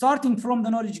 starting from the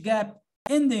knowledge gap,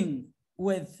 ending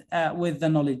with the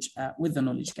knowledge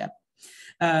gap.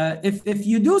 If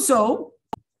you do so,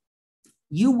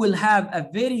 you will have a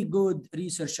very good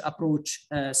research approach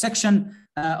section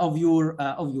of your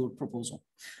proposal.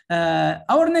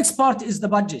 Our next part is the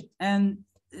budget, and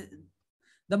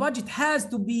the budget has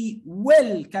to be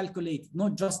well calculated,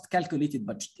 not just calculated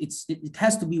budget. It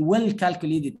has to be well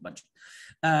calculated budget.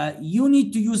 You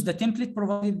need to use the template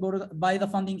provided by the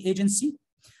funding agency.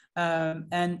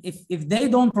 And if they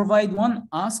don't provide one,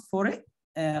 ask for it,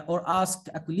 or ask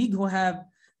a colleague who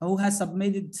has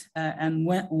submitted and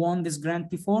won this grant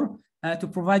before to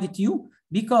provide it to you,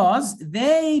 because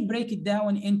they break it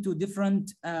down into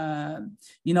different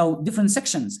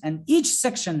sections, and each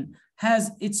section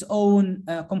has its own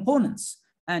components,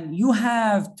 and you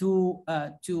have to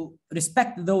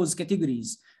respect those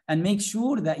categories and make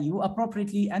sure that you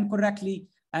appropriately and correctly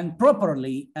and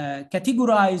properly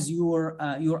categorize your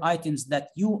items that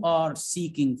you are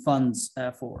seeking funds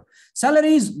for.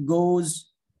 Salaries go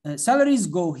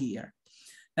here.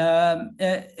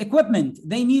 Equipment,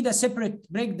 they need a separate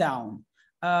breakdown.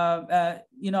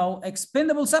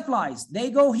 Expendable supplies,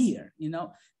 they go here.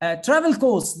 Travel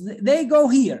costs, they go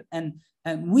here, and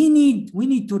we need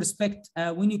to respect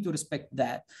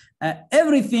that.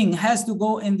 Everything has to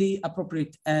go in the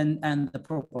appropriate and the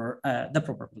proper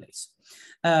place.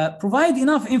 Provide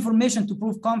enough information to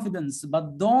prove confidence,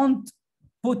 but don't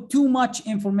put too much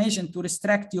information to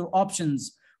restrict your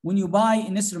options when you buy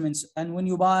instruments and when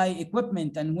you buy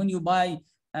equipment and when you buy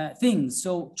things.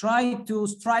 So try to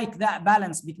strike that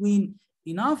balance between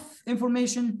enough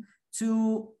information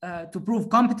to prove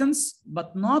competence,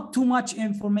 but not too much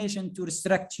information to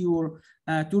restrict your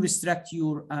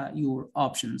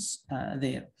options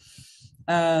there.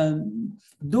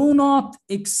 Do not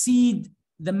exceed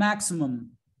the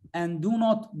maximum, and do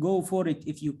not go for it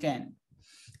if you can.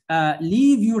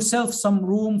 Leave yourself some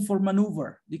room for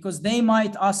maneuver, because they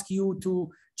might ask you to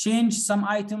change some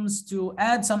items, to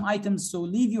add some items. So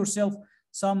leave yourself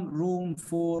some room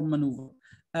for maneuver.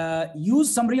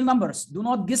 Use some real numbers. Do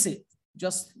not guess it.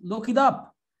 Just look it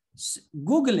up,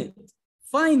 Google it,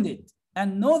 find it,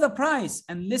 and know the price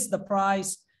and list the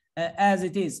price as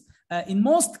it is. In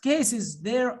most cases,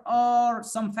 there are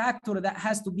some factor that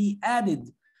has to be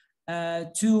added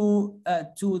to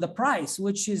the price,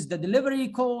 which is the delivery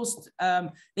cost.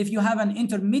 If you have an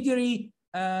intermediary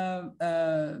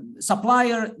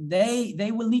supplier,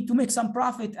 they will need to make some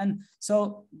profit, and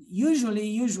so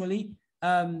usually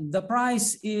the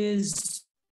price is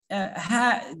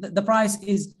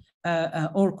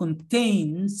or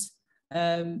contains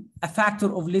a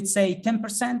factor of, let's say,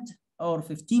 10% or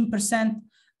 15%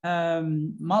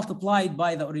 multiplied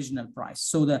by the original price.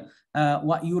 So the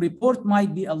what you report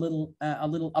might be a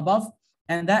little above,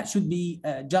 and that should be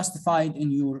justified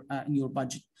in your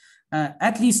budget.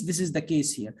 At least this is the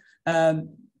case here.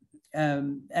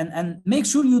 And make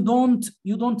sure you don't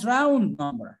round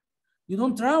number. You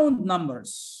don't round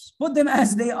numbers. Put them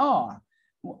as they are.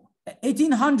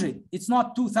 1,800. It's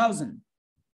not 2,000.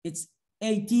 It's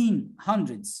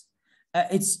 1,800s.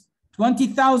 It's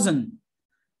 20,000.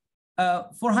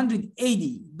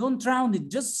 480. Don't round it.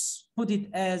 Just put it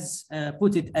as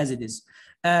it is.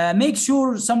 Make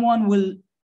sure someone will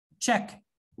check.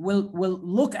 Will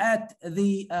look at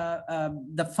the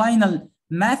final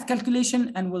math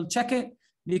calculation and will check it,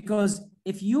 because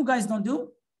if you guys don't do,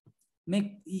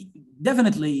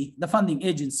 definitely the funding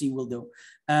agency will do.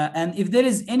 And if there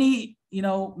is any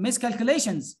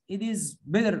miscalculations, it is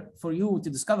better for you to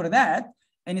discover that,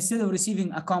 and instead of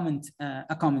receiving a comment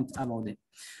about it.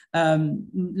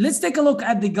 Let's take a look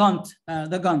at the Gantt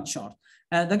chart.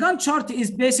 The Gantt chart is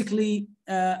basically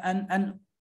a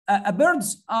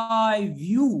bird's eye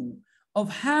view of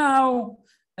how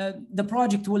the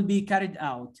project will be carried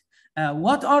out.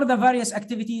 What are the various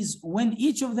activities, when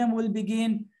each of them will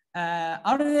begin,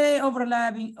 are they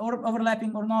overlapping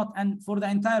or not, and for the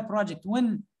entire project,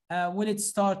 when will it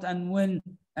start and when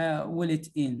will it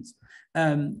end?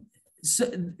 So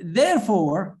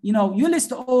therefore, you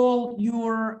list all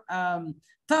your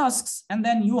tasks, and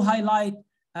then you highlight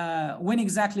when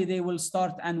exactly they will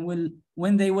start and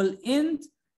when they will end,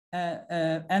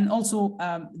 and also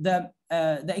the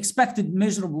expected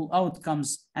measurable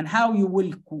outcomes and how you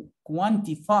will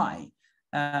quantify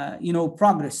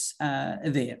progress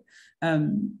there.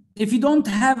 If you don't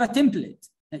have a template,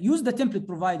 use the template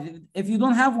provided. If you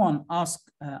don't have one, ask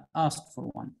for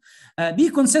one. Be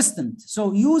consistent.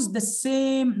 So use the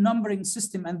same numbering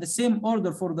system and the same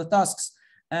order for the tasks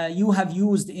you have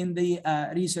used in the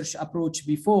research approach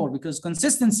before, because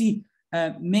consistency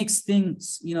makes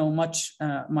things much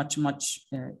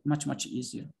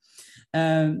easier.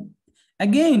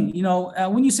 Again,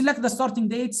 when you select the starting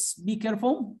dates, be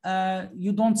careful.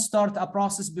 You don't start a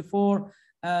process before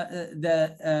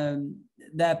the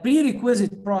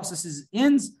prerequisite processes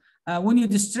ends. When you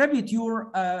distribute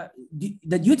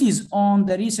the duties on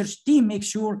the research team, make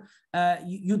sure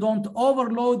you don't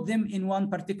overload them in one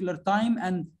particular time,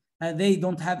 and they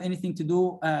don't have anything to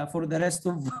do for the rest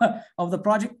of the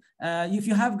project. If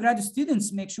you have graduate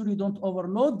students, make sure you don't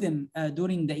overload them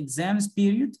during the exams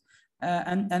period,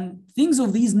 and things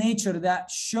of these nature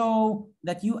that show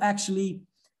that you actually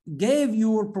gave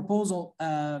your proposal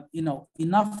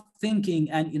enough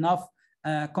thinking and enough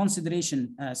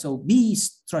consideration. So be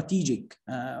strategic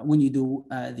when you do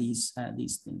these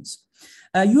things.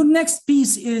 Your next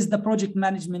piece is the project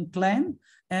management plan,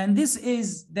 and this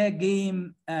is the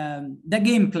game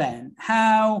plan.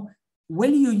 How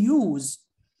will you use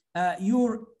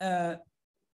your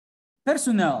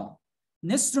personnel,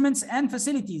 instruments and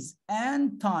facilities,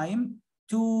 and time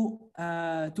to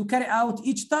carry out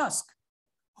each task.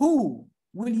 Who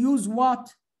will use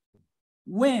what,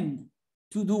 when,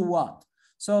 to do what.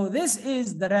 So this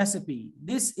is the recipe.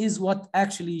 This is what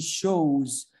actually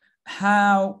shows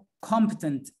how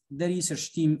competent the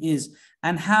research team is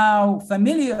and how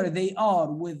familiar they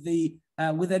are with the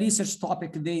research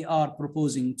topic they are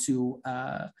proposing to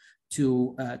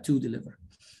deliver.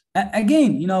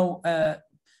 Again, you know,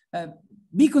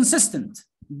 be consistent.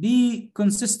 Be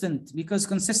consistent, because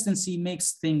consistency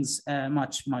makes things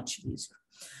much easier.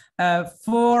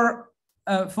 For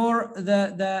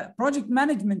the project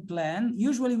management plan,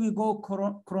 usually we go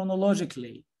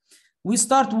chronologically. We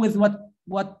start with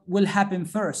what will happen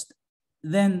first,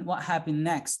 then what happened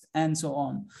next, and so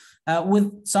on,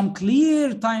 with some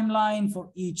clear timeline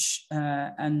for each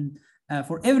and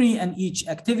for every and each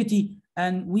activity.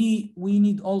 And we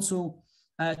need also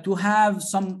to have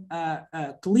some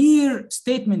clear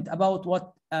statement about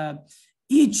what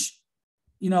each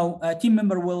team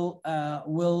member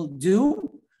will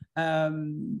do,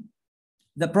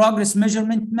 the progress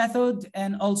measurement method,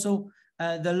 and also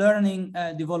the learning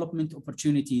development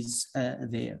opportunities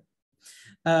there.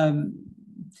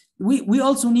 We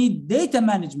also need data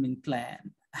management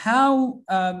plan. How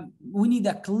we need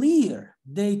a clear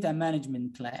data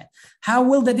management plan. How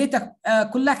will the data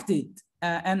collected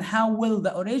and how will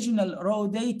the original raw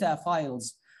data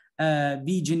files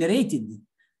be generated?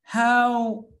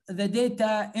 How the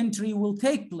data entry will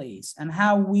take place and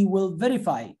how we will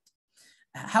verify it,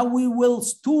 how we will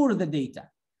store the data,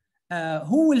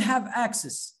 who will have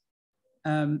access,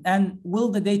 and will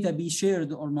the data be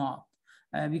shared or not?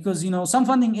 Because some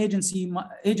funding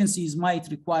agencies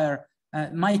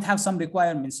might have some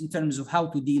requirements in terms of how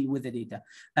to deal with the data.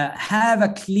 Have a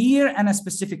clear and a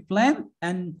specific plan,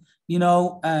 and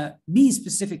be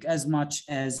specific as much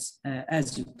as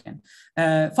you can.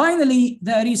 Finally,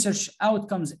 the research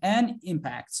outcomes and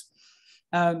impacts.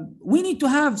 We need to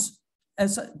have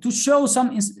to show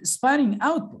some inspiring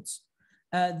outputs.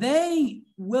 They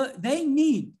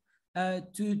need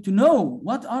to know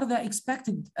what are the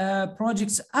expected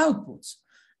project's outputs,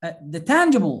 the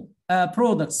tangible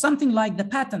products, something like the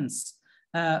patents,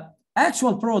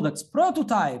 actual products,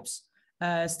 prototypes,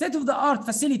 state-of-the-art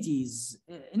facilities,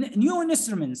 new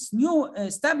instruments, new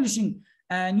establishing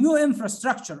new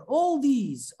infrastructure. All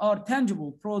these are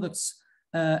tangible products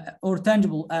or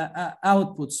tangible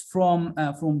outputs from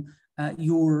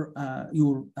your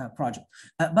project.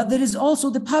 But there is also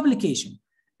the publication,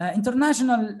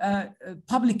 international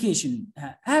publication,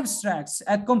 abstracts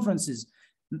at conferences,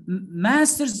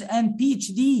 master's and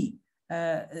PhD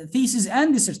theses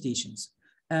and dissertations,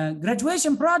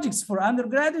 graduation projects for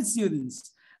undergraduate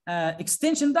students,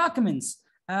 extension documents,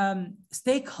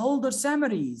 stakeholder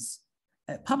summaries,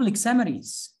 public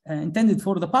summaries intended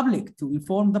for the public to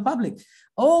inform the public.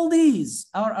 All these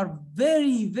are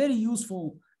very, very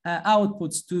useful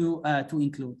outputs to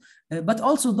include. But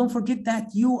also don't forget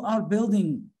that you are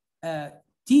building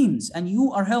teams and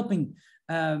you are helping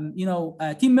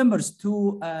team members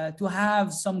to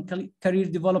have some career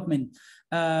development,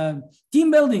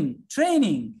 team building,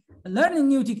 training, learning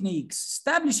new techniques,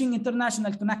 establishing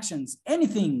international connections.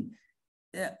 Anything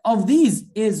of these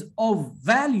is of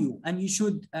value, and you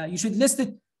should list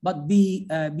it, but be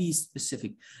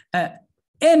specific.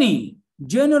 Any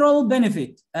general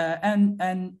benefit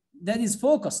and that is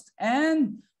focused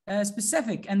and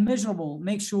specific and measurable,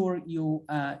 make sure you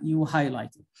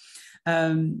highlight it.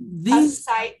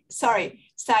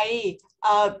 Saeed,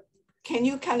 can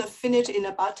you kind of finish in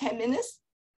about 10 minutes?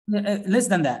 Less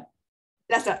than that.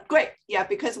 That's great. Yeah,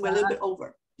 because we're a little bit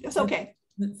over. It's okay.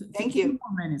 Thank you.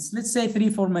 4 minutes. Let's say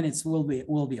 3-4 minutes will be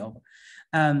over.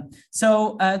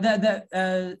 So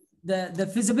the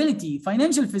feasibility,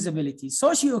 financial feasibility,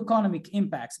 socioeconomic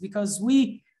impacts, because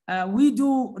we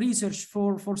do research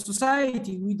for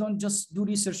society. We don't just do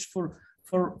research for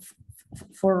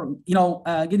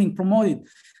getting promoted.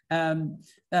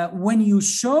 When you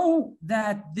show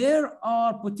that there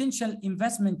are potential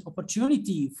investment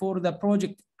opportunity for the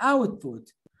project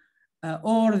output,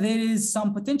 or there is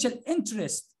some potential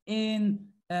interest in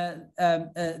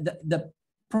the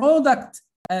product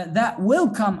that will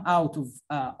come out of.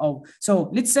 So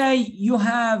let's say you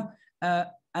have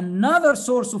another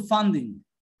source of funding,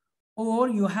 or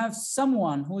you have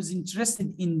someone who is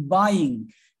interested in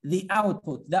buying the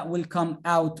output that will come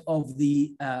out of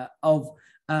the of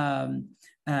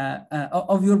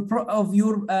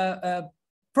your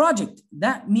project.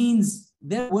 That means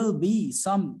there will be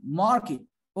some market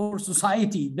or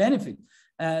society benefit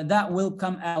that will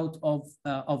come out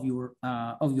of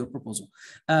your proposal.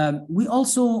 We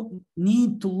also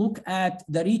need to look at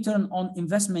the return on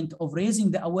investment of raising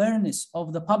the awareness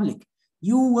of the public.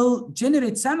 You will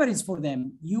generate summaries for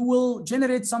them. You will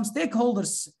generate some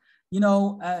stakeholders,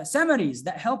 summaries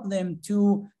that help them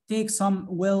to take some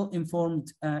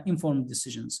well-informed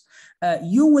decisions.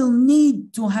 You will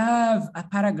need to have a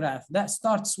paragraph that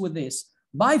starts with this: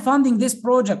 by funding this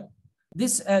project,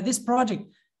 this project,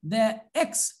 the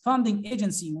X funding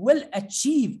agency will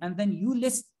achieve, and then you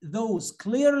list those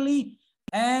clearly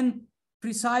and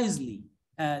precisely,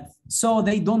 so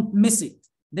they don't miss it.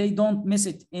 They don't miss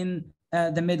it in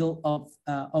the middle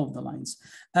of the lines.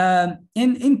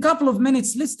 In a couple of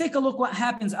minutes, let's take a look what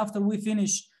happens after we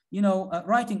finish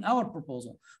writing our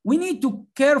proposal. We need to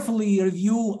carefully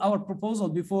review our proposal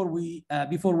before we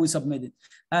submit it.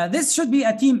 This should be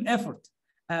a team effort.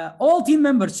 All team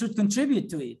members should contribute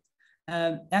to it.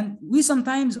 And we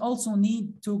sometimes also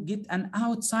need to get an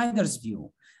outsider's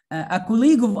view. A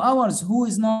colleague of ours who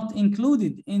is not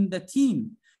included in the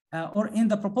team or in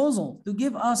the proposal, to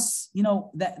give us,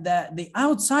 the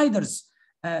outsider's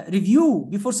review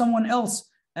before someone else,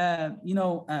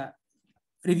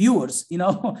 reviewers,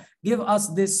 give us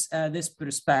this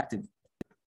perspective.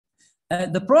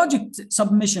 The project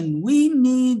submission, we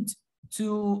need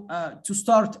to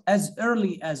start as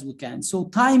early as we can. So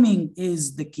timing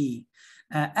is the key.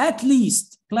 At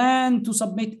least plan to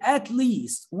submit at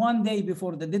least 1 day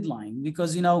before the deadline,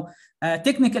 because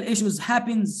technical issues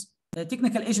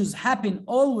happen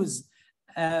always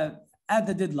at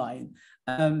the deadline.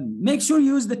 Make sure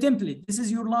you use the template. This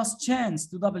is your last chance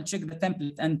to double check the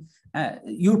template and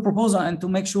your proposal, and to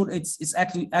make sure it's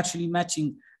actually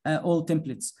matching all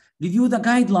templates. Review the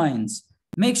guidelines.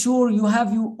 Make sure you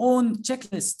have your own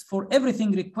checklist for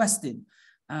everything requested.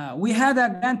 We had a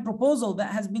grant proposal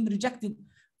that has been rejected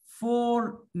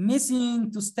for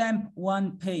missing to stamp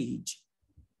 1 page.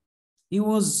 It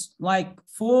was like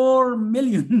 4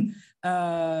 million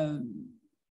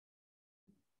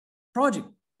project.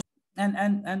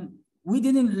 And we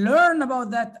didn't learn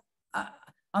about that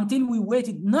until we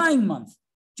waited 9 months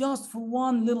just for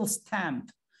 1 little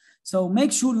stamp. So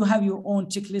make sure you have your own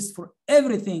checklist for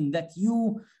everything that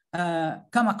you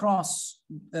come across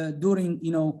during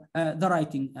the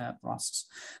writing process.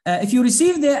 If you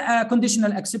receive the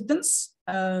conditional acceptance,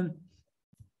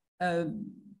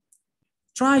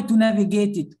 try to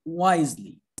navigate it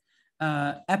wisely.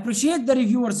 Appreciate the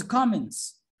reviewer's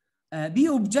comments. Be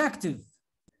objective.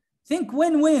 Think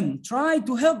win-win. Try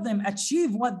to help them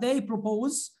achieve what they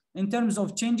propose in terms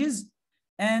of changes,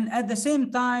 and at the same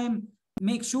time,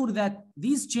 make sure that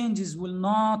these changes will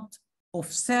not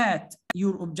offset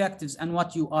your objectives and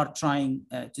what you are trying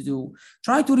to do.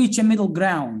 Try to reach a middle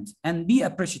ground and be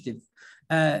appreciative.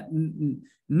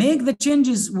 Make the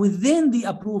changes within the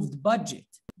approved budget,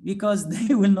 because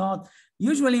they will not,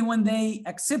 usually when they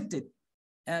accept it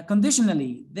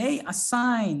conditionally, they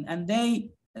assign and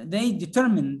they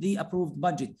determine the approved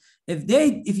budget.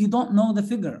 If you don't know the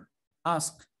figure,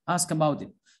 ask about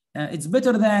it. It's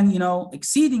better than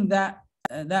exceeding that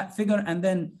figure and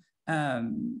then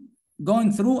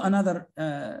going through another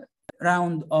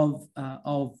round of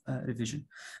revision.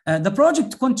 The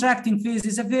project contracting phase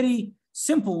is a very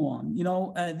simple one.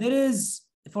 There is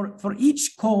for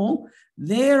each call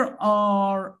there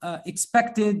are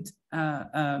expected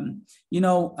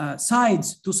sides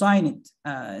to sign it.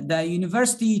 The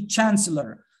university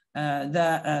chancellor,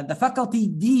 the faculty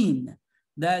dean,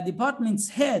 the department's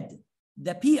head,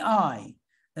 the PI,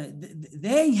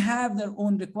 they have their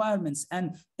own requirements.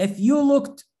 And if you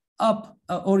looked up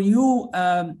or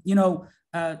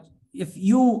if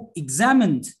you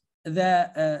examined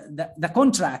the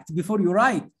contract before you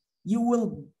write, you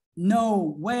will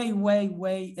know way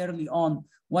early on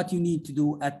what you need to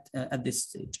do at this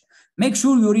stage. Make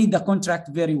sure you read the contract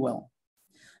very well.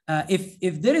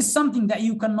 If there is something that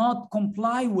you cannot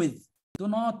comply with, do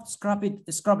not scrub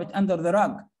it under the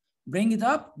rug. Bring it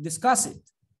up, discuss it.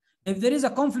 If there is a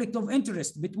conflict of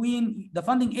interest between the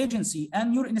funding agency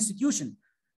and your institution,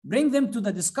 bring them to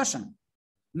the discussion.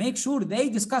 Make sure they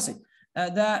discuss it.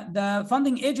 The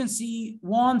funding agency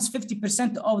wants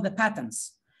 50% of the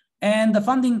patents, and the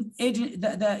funding agent,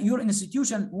 your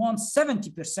institution wants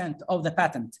 70% of the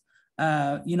patent,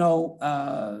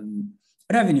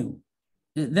 revenue.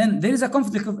 Then there is a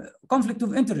conflict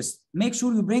of interest. Make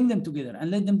sure you bring them together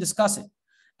and let them discuss it,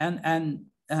 and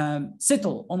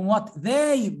settle on what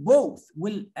they both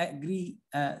will agree.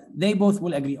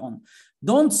 On.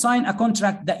 Don't sign a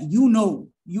contract that you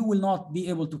will not be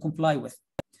able to comply with.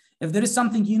 If there is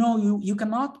something you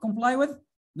cannot comply with,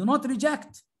 do not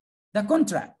reject the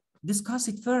contract. discuss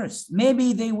it first.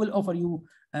 Maybe they will offer you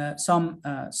some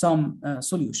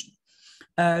solution.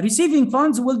 Receiving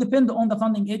funds will depend on the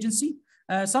funding agency.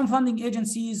 Some funding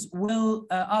agencies will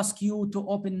ask you to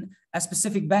open a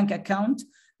specific bank account.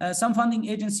 Some funding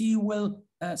agency will,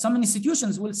 some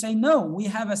institutions will say, no, we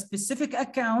have a specific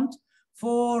account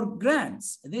for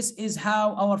grants. This is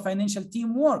how our financial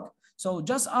team work. So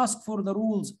just ask for the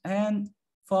rules and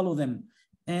follow them.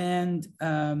 And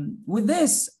with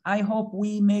this, I hope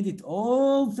we made it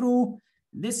all through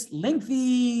this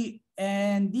lengthy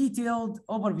and detailed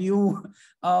overview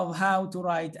of how to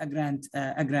write a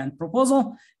grant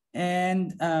proposal.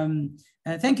 And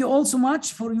thank you all so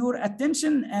much for your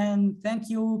attention. And thank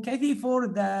you, Kathy, for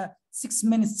the 6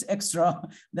 minutes extra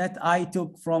that I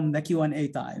took from the Q&A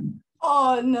time.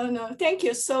 Oh, no. Thank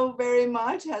you so very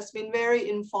much. It has been very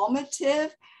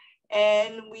informative.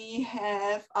 And we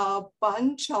have a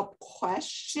bunch of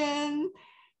questions.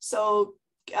 So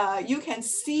you can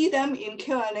see them in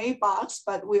Q&A box,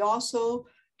 but we also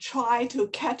try to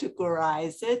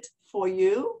categorize it for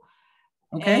you.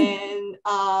 Okay. And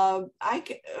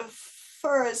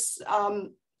first,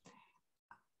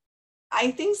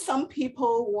 I think some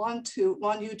people want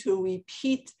you to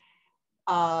repeat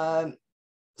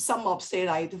some of, say,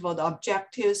 like for the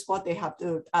objectives, what they have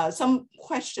to, some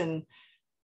question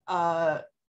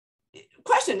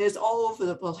is all over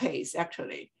the place,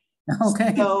 actually.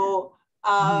 Okay. So,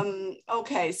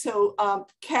 okay, so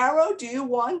Carol, do you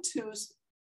want to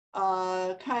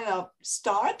kind of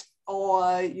start,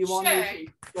 or you want me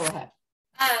to go ahead?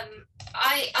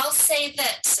 I'll say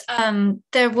that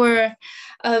there were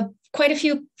quite a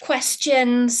few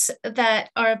questions that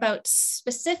are about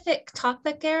specific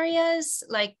topic areas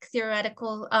like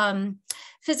theoretical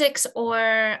physics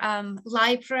or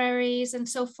libraries and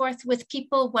so forth, with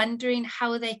people wondering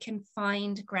how they can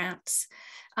find grants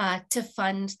to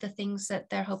fund the things that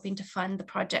they're hoping to fund the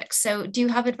projects. So do you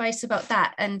have advice about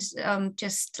that? And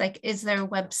just like, is there a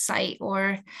website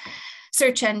or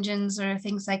search engines or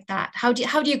things like that? How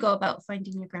do you go about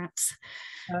finding your grants?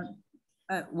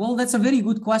 Well, that's a very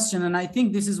good question, and I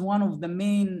think this is one of the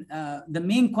main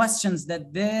questions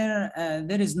that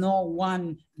there is no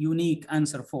one unique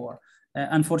answer for.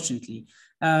 Unfortunately,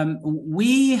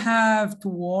 we have to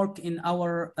work in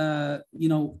our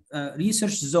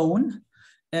research zone.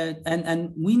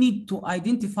 And we need to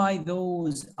identify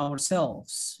those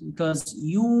ourselves, because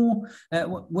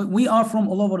we are from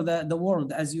all over the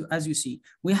world, as you see.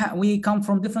 We come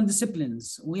from different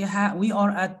disciplines. We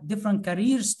are at different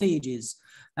career stages.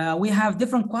 We have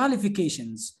different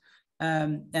qualifications,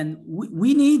 and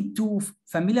we need to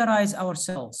familiarize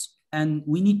ourselves, and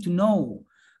we need to know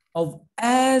of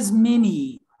as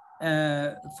many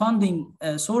funding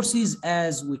sources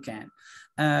as we can.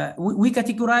 We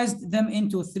categorized them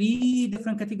into 3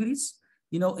 different categories.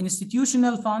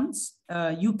 Institutional funds,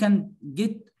 you can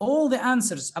get all the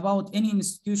answers about any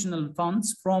institutional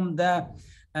funds from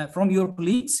your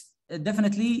colleagues,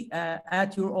 definitely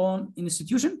at your own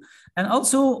institution, and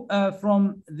also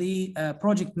from the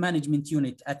project management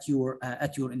unit at your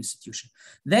institution.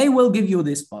 They will give you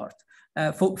this part.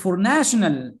 For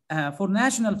national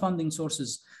funding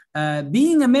sources,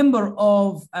 being a member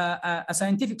of a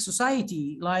scientific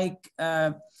society like,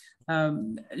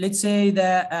 let's say,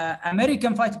 the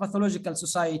American Phytopathological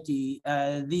Society,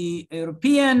 the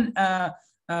European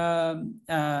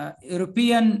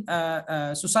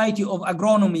Society of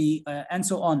Agronomy, and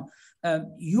so on.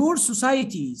 Your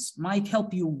societies might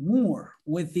help you more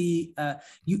with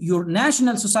your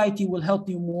national society will help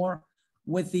you more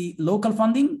with the local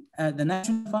funding, the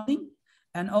national funding,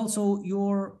 and also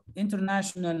your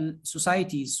international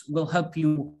societies will help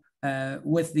you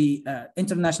with the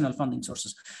international funding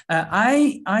sources.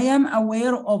 I am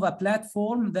aware of a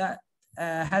platform that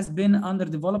has been under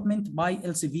development by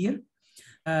Elsevier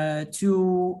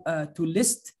to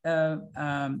list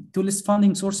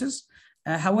funding sources.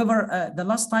 However, the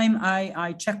last time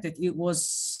I checked it, it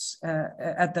was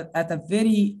at a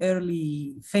very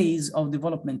early phase of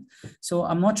development. So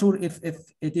I'm not sure if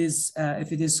it is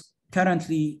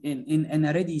currently in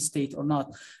a ready state or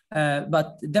not.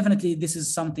 But definitely, this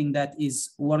is something that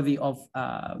is worthy of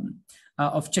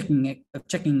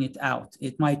checking it out.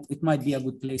 It might be a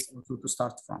good place to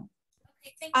start from.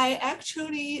 I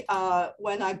actually,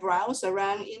 when I browse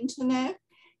around internet,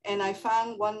 and I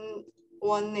found one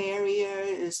area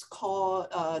is called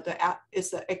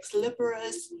it's the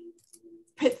Exlibris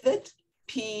Pivot,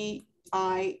 Pivot,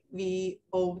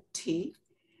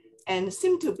 and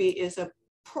seem to be is a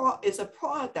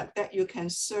product that you can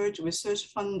search research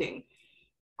funding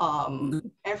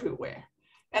everywhere.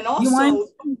 And also,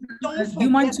 do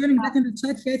you mind sharing that in the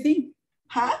chat, Kathy?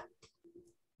 Huh?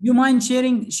 You mind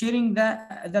sharing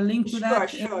the link to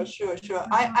that? Sure.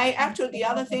 I actually, the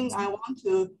other thing I want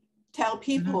to tell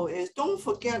people is don't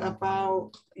forget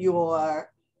about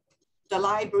the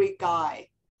library guide.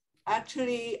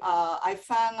 Actually, I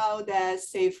found out that,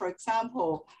 say, for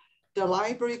example, the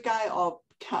library guide of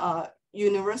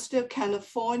University of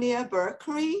California,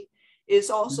 Berkeley is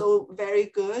also very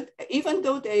good, even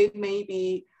though they may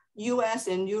be US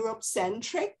and Europe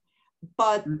centric,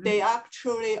 but they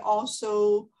actually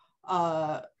also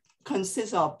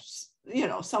consist of,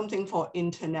 something for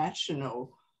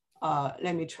international,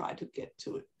 let me try to get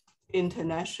to it,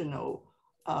 international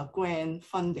grant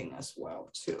funding as well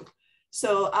too.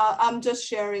 So I'm just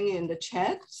sharing in the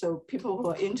chat, so people who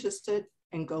are interested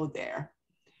can go there.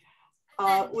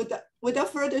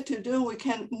 Without further ado, we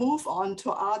can move on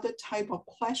to other type of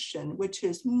question, which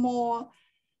is more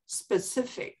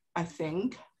specific, I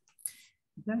think.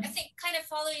 I think kind of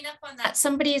following up on that,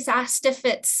 somebody's asked if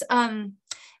it's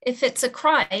a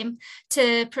crime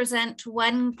to present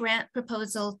one grant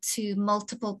proposal to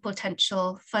multiple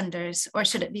potential funders, or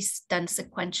should it be done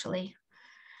sequentially?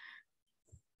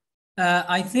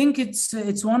 I think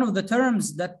it's one of the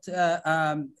terms that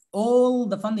all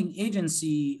the funding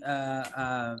agency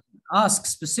asks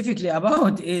specifically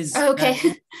about is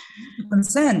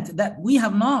consent, that we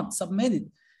have not submitted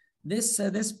this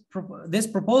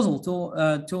proposal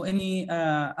to any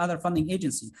other funding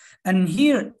agency. And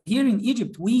here in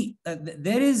Egypt,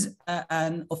 there is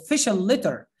an official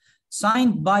letter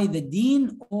signed by the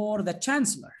dean or the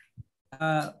chancellor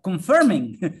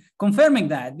confirming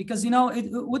that, because it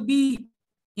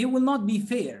will not be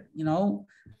fair,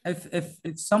 if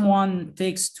someone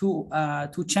takes two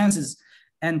chances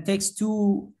and takes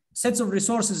two sets of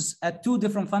resources at two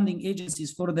different funding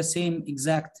agencies for the same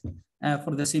exact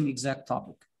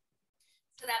topic.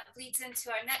 So that leads into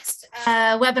our next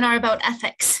webinar about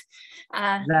ethics.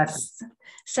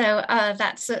 So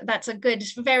that's a good,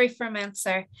 very firm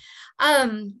answer.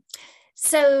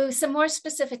 So some more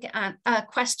specific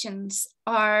questions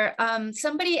are,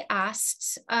 somebody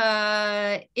asked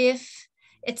if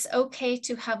it's okay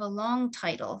to have a long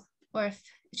title or if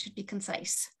it should be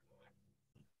concise.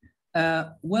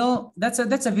 Well, that's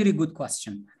a very good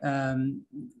question.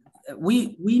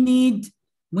 We need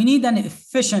an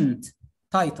efficient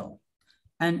title.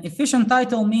 An efficient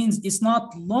title means it's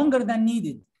not longer than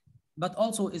needed, but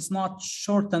also it's not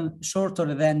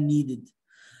shorter than needed.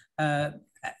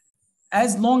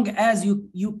 As long as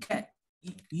you can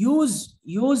use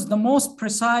the most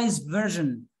precise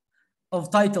version of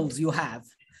titles you have,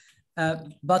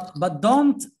 but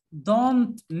don't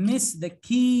miss the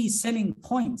key selling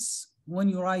points when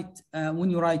you write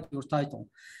your title.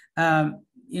 I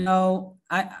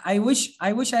wish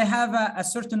I have a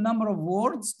certain number of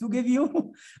words to give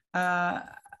you.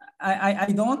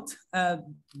 I don't,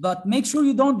 but make sure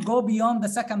you don't go beyond the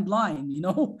second line.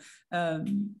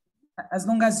 As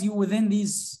long as you within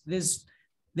these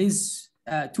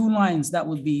 2 lines, that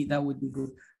would be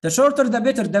good. The shorter the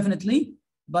better, definitely,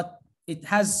 but it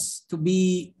has to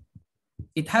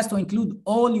include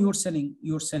all your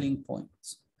selling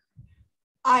points.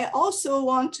 I also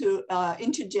want to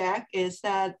interject is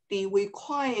that the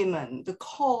requirement, the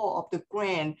core of the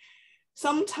grant,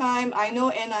 sometimes I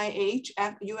know NIH,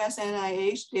 US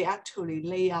NIH, they actually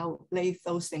lay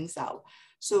those things out.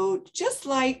 So just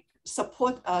like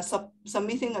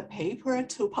submitting a paper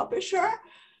to publisher,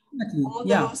 all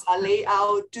those are laid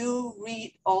out. Do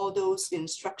read all those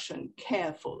instructions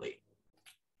carefully.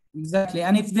 Exactly,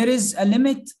 and if there is a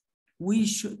limit, we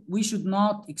should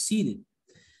not exceed it.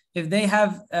 If they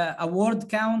have a word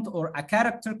count or a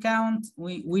character count,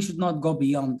 we should not go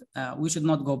beyond.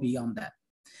 That.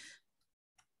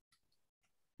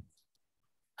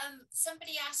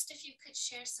 Somebody asked if you could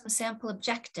share some sample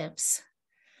objectives.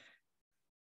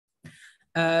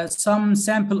 Some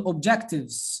sample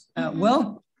objectives.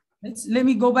 Well, let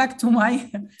me go back to my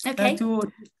to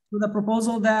the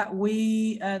proposal that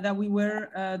we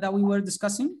were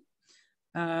discussing.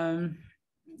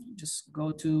 Just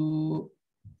go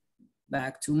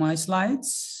back to my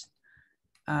slides.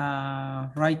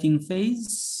 Writing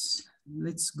phase.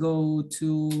 Let's go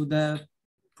to the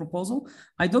proposal.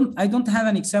 I don't have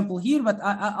an example here, but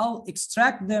I'll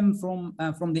extract them from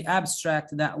the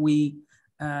abstract that we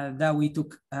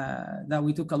took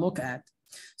a look at.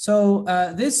 So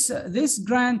this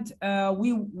grant,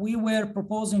 we were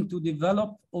proposing to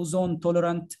develop ozone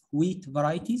tolerant wheat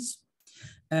varieties.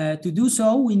 To do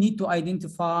so, we need to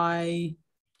identify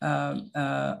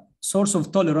source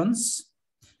of tolerance,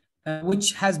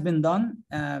 which has been done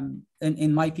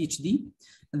in my PhD.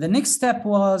 The next step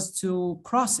was to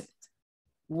cross it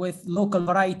with local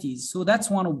varieties. So that's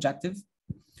one objective.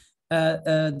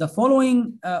 the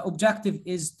following objective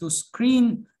is to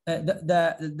screen,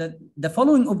 the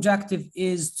following objective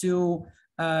is to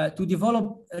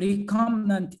develop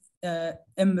recombinant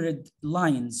emerald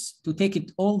lines to take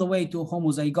it all the way to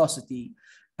homozygosity,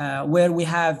 where we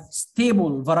have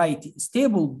stable variety,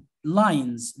 stable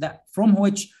lines that from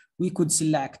which we could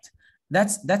select.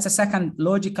 That's a second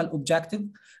logical objective.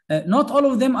 Not all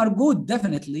of them are good,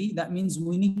 definitely. That means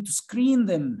we need to screen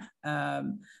them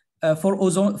for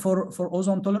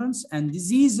ozone tolerance and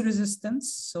disease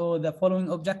resistance. So the following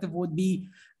objective would be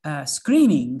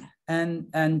screening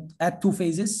and at two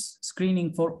phases: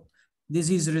 screening for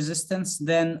disease resistance,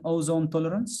 then ozone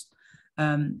tolerance.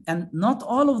 And not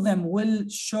all of them will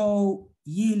show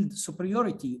yield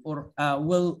superiority or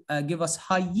will give us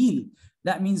high yield.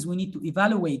 That means we need to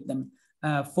evaluate them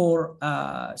for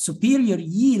superior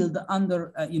yield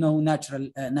under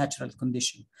natural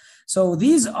condition. So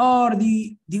these are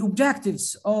the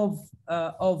objectives of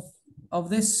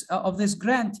this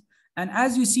grant. And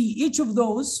as you see, each of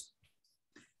those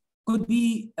could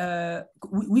be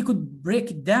we could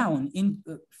break it down in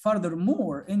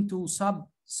furthermore into sub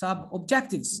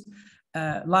objectives,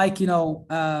 like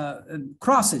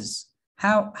crosses.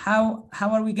 How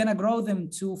are we going to grow them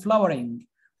to flowering?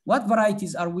 What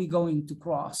varieties are we going to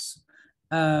cross?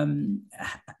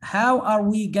 How are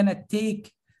we going to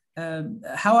take?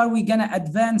 How are we going to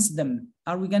advance them?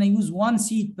 Are we going to use one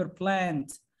seed per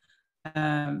plant,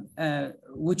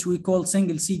 which we call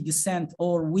single seed descent,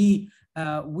 or we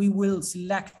will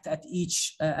select at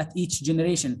each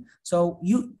generation? So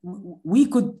we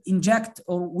could inject,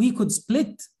 or we could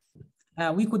split,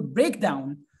 we could break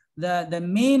down the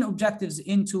main objectives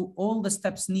into all the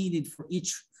steps needed for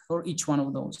each one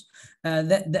of those.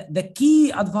 The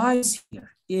key advice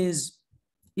here is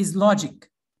logic.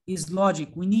 We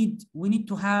need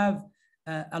to have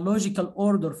a logical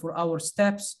order for our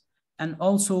steps, and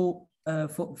also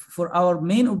for our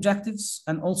main objectives,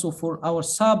 and also for our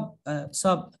sub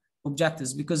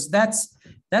objectives, because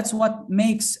that's what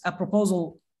makes a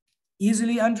proposal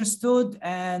easily understood,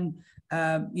 and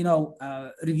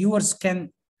reviewers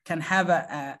can have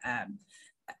a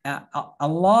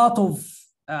lot of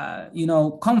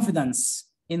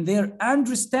confidence in their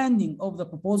understanding of the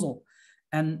proposal,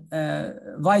 and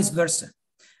vice versa.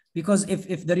 Because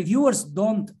if the reviewers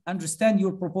don't understand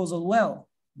your proposal well,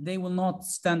 they will not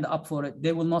stand up for it.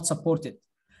 They will not support it.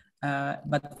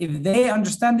 But if they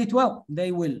understand it well,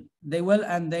 they will,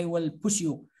 and they will push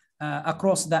you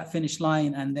across that finish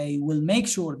line, and they will make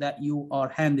sure that you are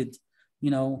handed,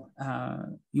 you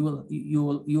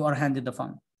are handed the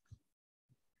fund.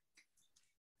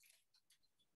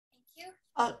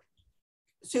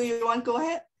 So you want to go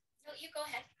ahead? No, you go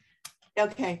ahead.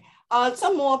 Okay.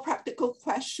 Some more practical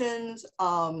questions.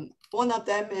 One of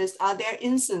them is, are there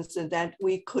instances that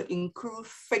we could include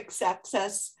fixed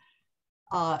access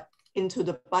into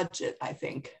the budget, I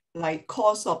think, like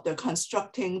cost of the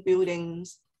constructing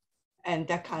buildings and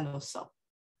that kind of stuff?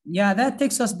 Yeah, that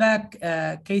takes us back,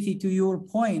 Kathy, to your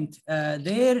point.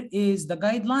 There is the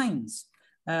guidelines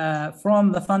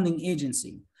from the funding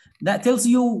agency that tells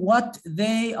you what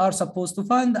they are supposed to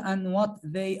fund and what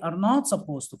they are not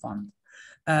supposed to fund.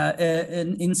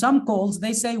 In some calls,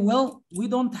 they say, well, we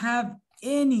don't have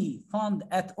any fund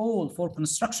at all for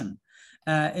construction.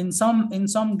 In some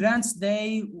grants,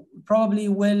 they probably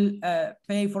will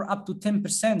pay for up to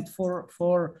 10% for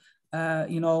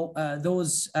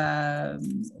those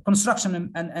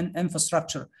construction and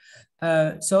infrastructure.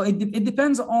 So it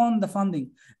depends on the funding.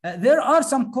 There are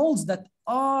some calls that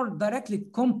are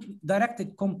directed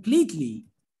completely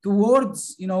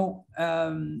towards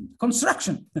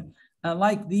construction,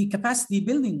 like the capacity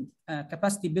building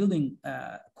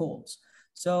calls.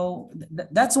 So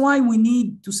that's why we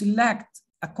need to select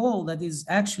a call that is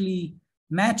actually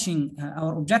matching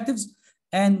our objectives,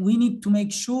 and we need to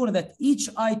make sure that each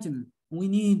item we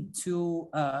need to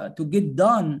get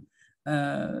done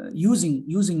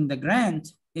using the grant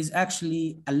is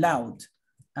actually allowed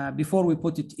before we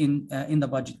put it in the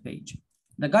budget page.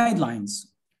 The guidelines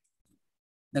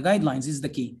is the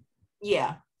key.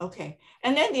 Yeah. Okay.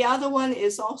 And then the other one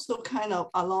is also kind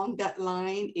of along that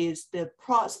line, is they're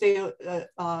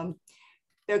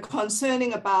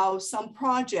concerning about some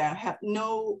projects have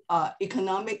no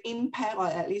economic impact, or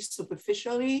at least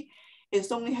superficially.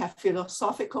 It's only have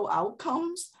philosophical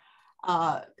outcomes,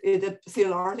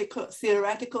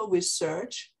 theoretical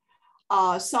research.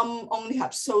 Some only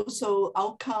have social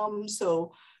outcomes.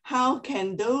 So how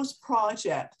can those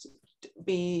projects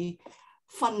be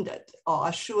funded or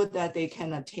assured that they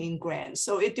can attain grants?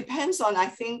 So it depends on, I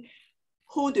think,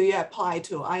 who do you apply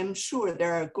to? I'm sure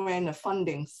there are grant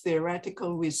funding,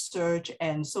 theoretical research,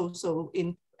 and social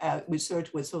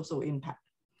research with social impact.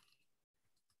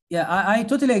 Yeah, I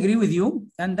totally agree with you.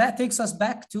 And that takes us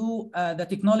back to the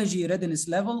technology readiness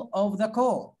level of the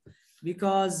call.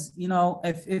 Because, you know,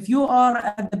 if you are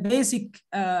at the basic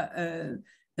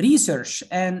research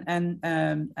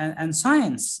and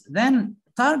science, then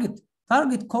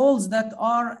target calls that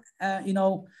are, you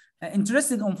know,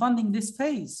 interested on funding this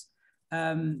phase.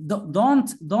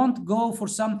 Don't go for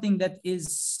something that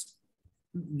is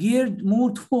geared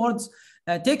more towards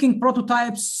taking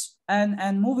prototypes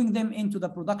and moving them into the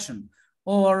production,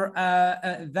 or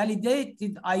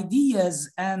validated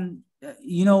ideas and,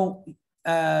 you know,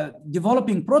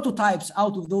 developing prototypes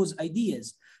out of those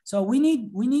ideas. So we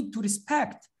need to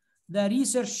respect the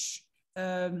research,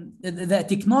 the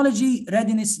technology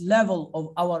readiness level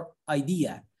of our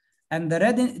idea, and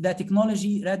the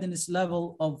technology readiness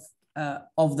level of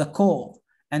the call,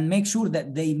 and make sure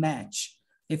that they match.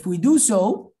 If we do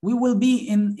so, we will be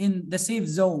in the safe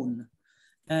zone.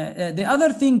 The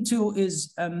other thing too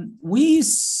is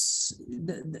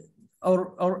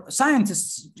or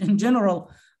scientists in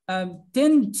general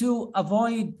tend to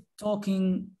avoid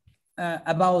talking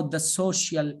about the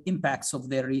social impacts of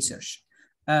their research,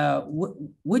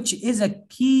 which is a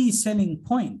key selling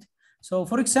point. So,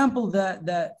 for example,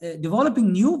 the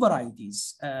developing new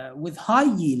varieties with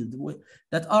high yield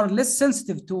that are less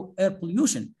sensitive to air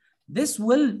pollution, this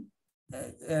will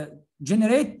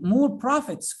generate more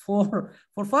profits for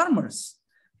farmers.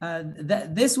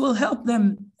 This will help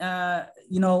them,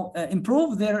 you know,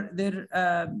 improve the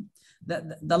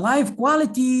life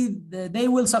quality. They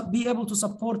will be able to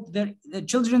support their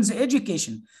children's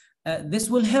education. This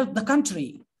will help the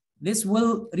country. This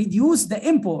will reduce the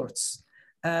imports.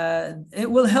 It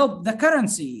will help the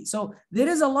currency. So there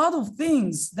is a lot of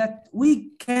things that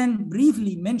we can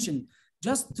briefly mention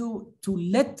just to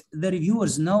let the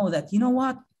reviewers know that, you know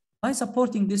what, by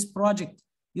supporting this project,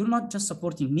 you're not just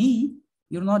supporting me,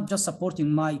 you're not just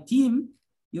supporting my team,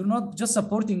 you're not just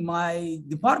supporting my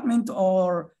department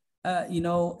or you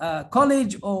know,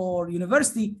 college or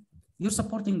university, you're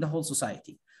supporting the whole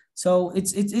society. So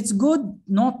it's good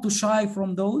not to shy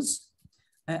from those.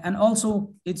 And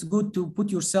also it's good to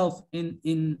put yourself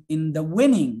in the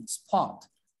winning spot.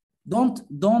 Don't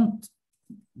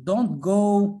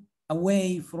go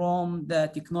away from the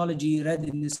technology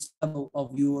readiness level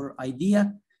of your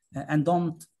idea, and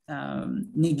don't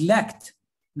neglect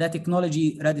the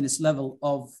technology readiness level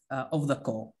of the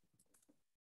call.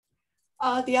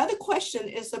 The other question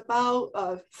is about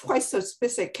quite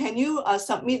specific. Can you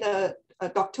submit a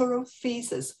doctoral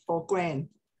thesis for grant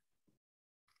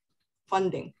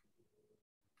funding?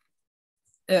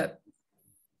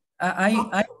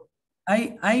 I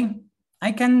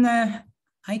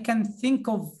can think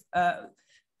of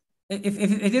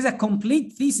if it is a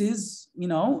complete thesis, you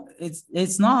know,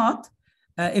 it's not.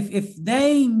 If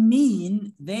they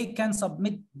mean they can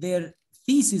submit their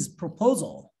thesis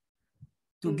proposal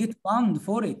to get funded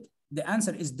for it, the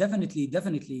answer is definitely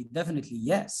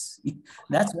yes.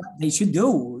 That's what they should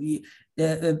do.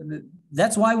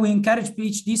 That's why we encourage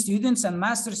PhD students and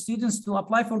master students to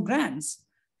apply for grants,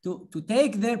 to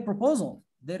take their proposal,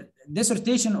 their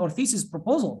dissertation or thesis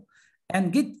proposal,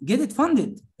 and get it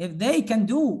funded. If they can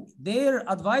do, their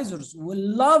advisors will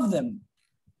love them.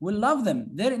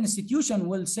 Their institution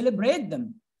will celebrate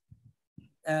them.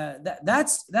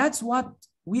 That's what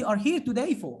we are here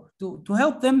today for, to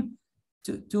help them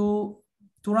to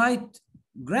write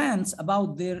grants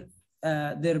about their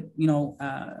you know,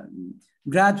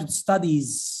 graduate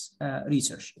studies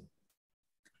research.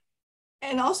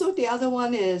 And also the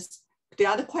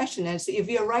other question is, if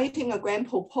you're writing a grant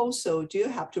proposal, do you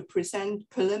have to present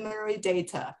preliminary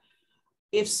data?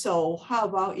 If so, how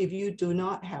about if you do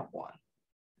not have one?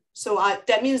 So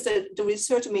that means that the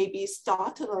research may be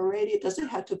started already. Does it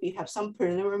have to have some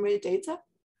preliminary data?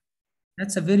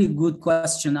 That's a very good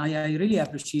question. I really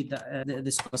appreciate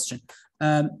this question.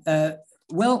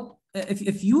 Well,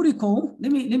 if you recall,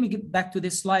 let me get back to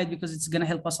this slide because it's going to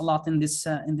help us a lot in this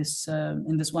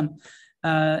one.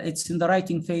 It's in the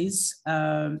writing phase.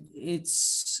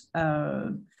 It's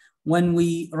when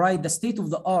we write the state of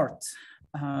the art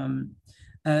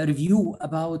review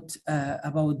about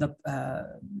the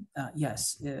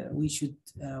yes, we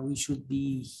should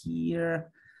be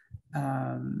here.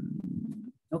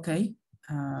 Okay.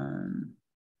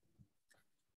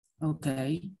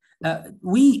 Okay.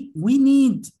 We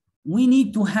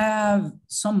need to have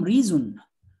some reason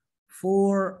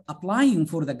for applying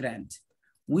for the grant.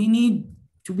 We need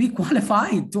to be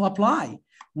qualified to apply.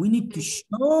 We need to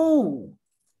show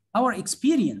our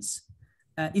experience.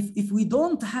 If we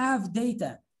don't have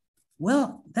data,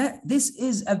 well, this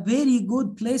is a very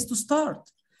good place to start.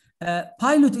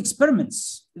 Pilot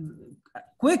experiments,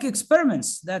 quick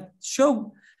experiments that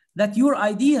show that your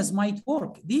ideas might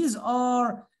work. These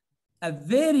are a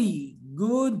very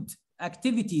good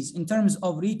activities in terms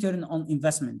of return on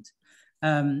investment.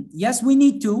 Yes, we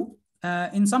need to.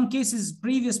 In some cases,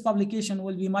 previous publication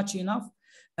will be much enough.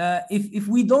 If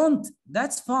we don't,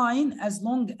 that's fine, as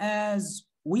long as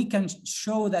we can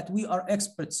show that we are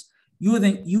experts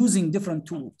using different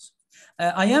tools.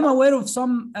 I am aware of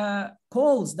some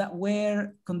calls that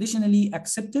were conditionally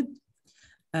accepted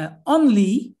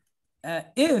only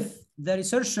if the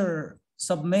researcher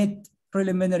submit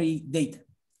preliminary data.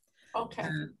 Okay.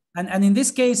 And in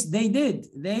this case, they did.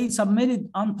 They submitted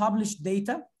unpublished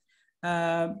data,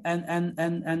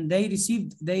 and they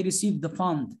received the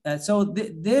fund. So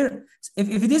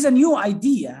if it is a new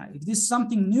idea, if this is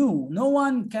something new, no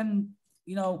one can,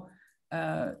 you know,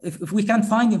 if we can't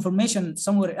find information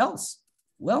somewhere else,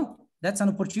 well, that's an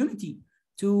opportunity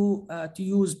to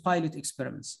use pilot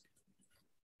experiments.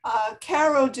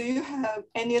 Carol, do you have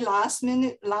any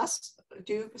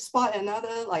do you spot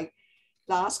another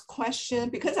last question?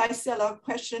 Because I see a lot of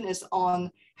question is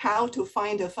on how to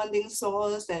find a funding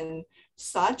source and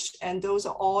such, and those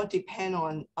are all depend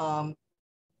on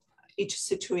each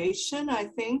situation, I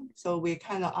think. So we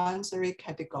kind of answer it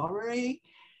categorically.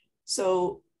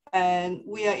 So, and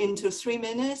we are into 3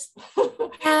 minutes.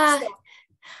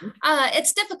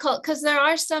 It's difficult because there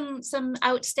are some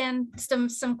outstanding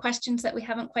some questions that we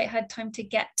haven't quite had time to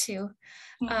get to,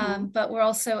 but we're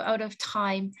also out of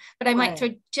time. But I might throw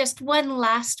just one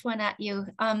last one at you,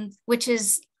 which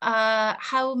is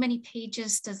how many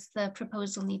pages does the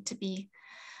proposal need to be?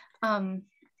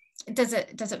 Does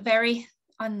it vary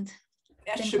on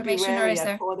that should be vary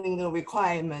according to the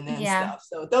requirement and stuff.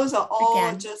 So those are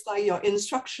all just like your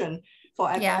instruction for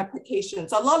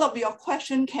applications. A lot of your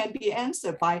question can be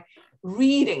answered by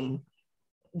reading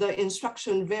the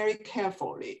instruction very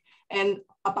carefully. And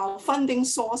about funding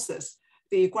sources,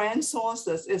 the grant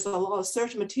sources is a lot of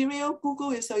search material.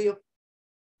 Google is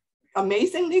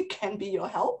amazingly can be your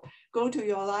help. Go to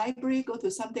your library, go to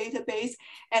some database.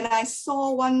 And I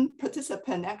saw one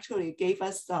participant actually gave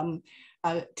us some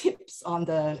tips on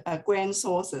the grant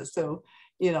sources. So,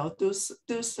 you know, do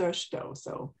search those.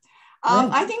 So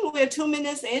I think we're 2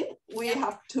 minutes in. We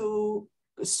have to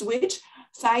switch.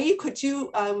 Saeed, could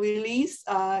you release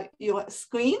your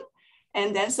screen?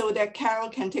 And then so that Carol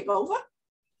can take over.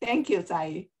 Thank you,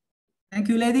 Saeed. Thank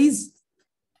you, ladies.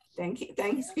 Thank you.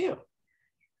 Thank you.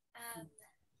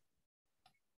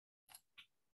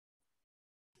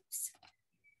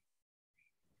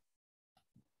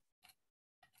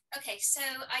 Okay, so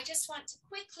I just want to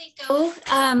quickly go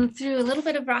through a little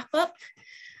bit of wrap up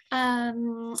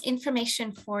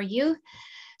information for you.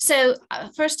 So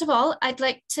first of all, I'd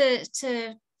like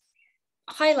to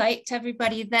highlight to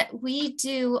everybody that we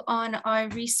do on our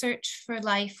Research for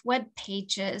Life web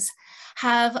pages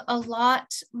have a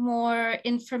lot more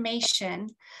information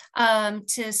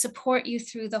to support you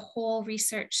through the whole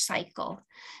research cycle.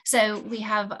 So we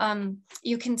have,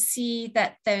 you can see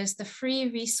that there's the free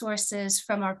resources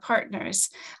from our partners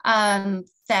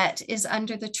that is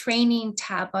under the training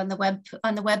tab on the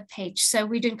web page. So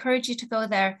we'd encourage you to go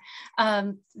there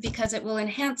because it will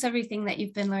enhance everything that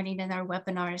you've been learning in our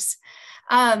webinars.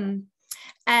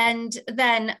 And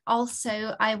then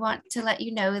also I want to let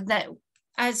you know that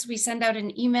as we send out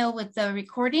an email with the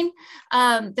recording,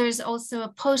 there's also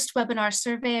a post-webinar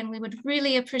survey, and we would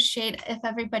really appreciate if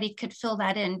everybody could fill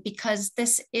that in, because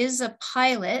this is a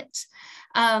pilot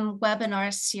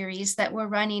webinar series that we're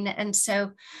running. And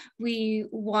so we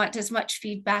want as much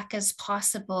feedback as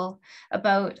possible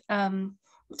about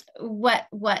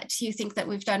what you think that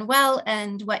we've done well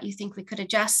and what you think we could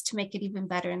adjust to make it even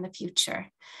better in the future.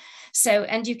 So,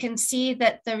 and you can see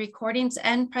that the recordings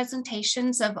and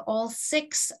presentations of all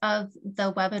 6 of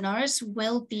the webinars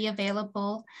will be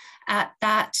available at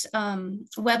that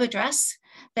web address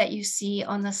that you see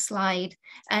on the slide.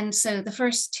 And so the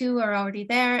first 2 are already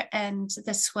there, and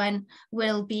this one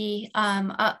will be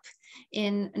up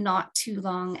in not too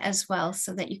long as well,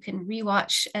 so that you can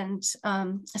rewatch and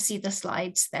see the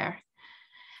slides there.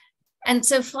 And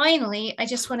so finally, I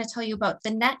just want to tell you about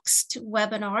the next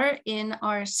webinar in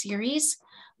our series,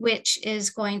 which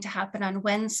is going to happen on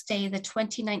Wednesday, the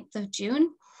 29th of June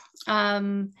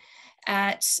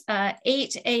at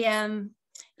 8 a.m.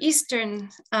 Eastern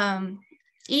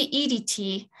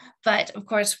EDT, but of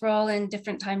course we're all in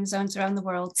different time zones around the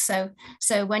world. So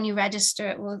when you register,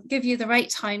 it will give you the right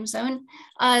time zone.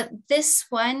 This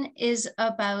one is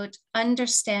about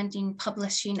understanding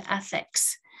publishing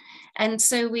ethics. And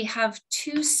so we have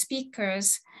two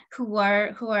speakers who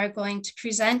are going to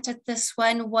present at this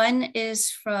one. One is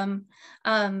from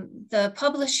the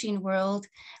publishing world,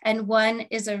 and one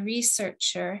is a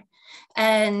researcher.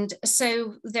 And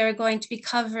so they're going to be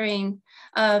covering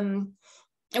an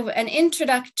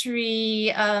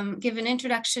introductory, give an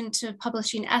introduction to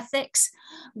publishing ethics,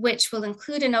 which will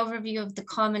include an overview of the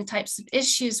common types of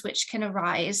issues which can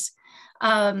arise.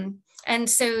 And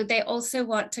so they also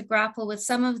want to grapple with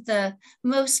some of the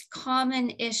most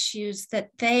common issues that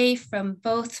they, from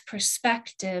both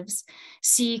perspectives,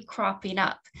 see cropping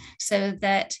up, so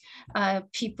that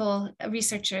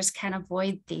researchers can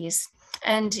avoid these.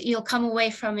 And you'll come away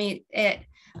from it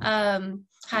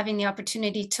having the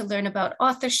opportunity to learn about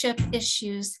authorship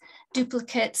issues,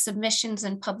 duplicate submissions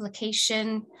and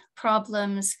publication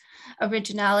problems,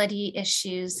 originality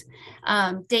issues,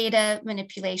 data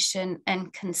manipulation,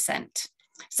 and consent.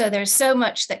 So there's so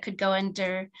much that could go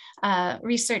under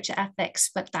research ethics,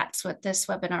 but that's what this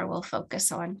webinar will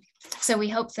focus on. So we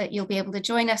hope that you'll be able to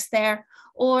join us there,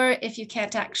 or if you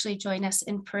can't actually join us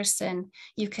in person,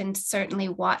 you can certainly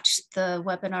watch the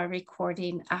webinar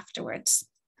recording afterwards.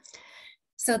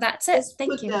 So that's it.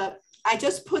 Thank you. I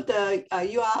just put the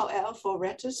URL for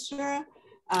register.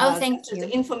 Thank you.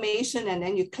 The information, and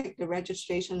then you click the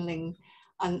registration link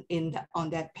on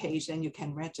that page, and you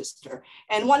can register.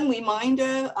 And one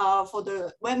reminder for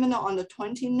the webinar on the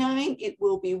 29th, it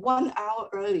will be 1 hour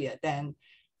earlier than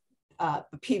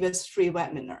the previous 3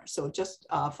 webinars. So just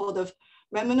for the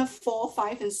webinar 4,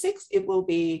 5, and 6, it will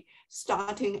be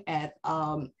starting at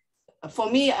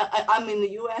for me, I'm in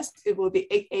the US, it will be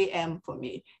 8 a.m. for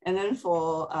me. And then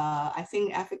for, I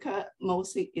think Africa,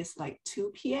 mostly it's like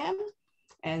 2 p.m.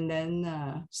 And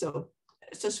then, so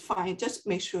it's just fine. Just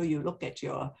make sure you look at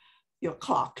your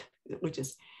clock, which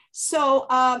is, so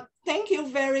thank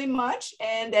you very much.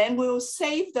 And then we'll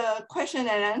save the question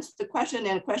and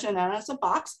answer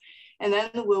box. And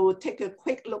then we'll take a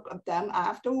quick look at them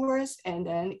afterwards. And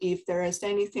then if there is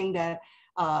anything that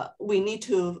we need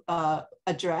to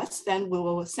address, then we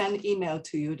will send email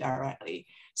to you directly.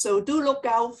 So do look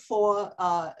out for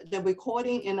the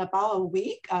recording in about a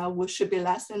week, which should be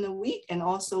less than a week, and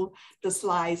also the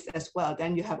slides as well.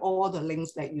 Then you have all the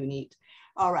links that you need.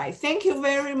 All right, thank you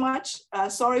very much.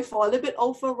 Sorry for a little bit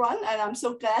overrun, and I'm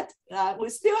so glad we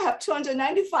still have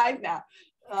 295 now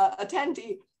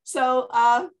attendees. So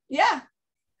yeah,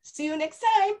 see you next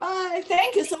time. Bye.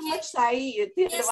 Thank you so much, Saeed.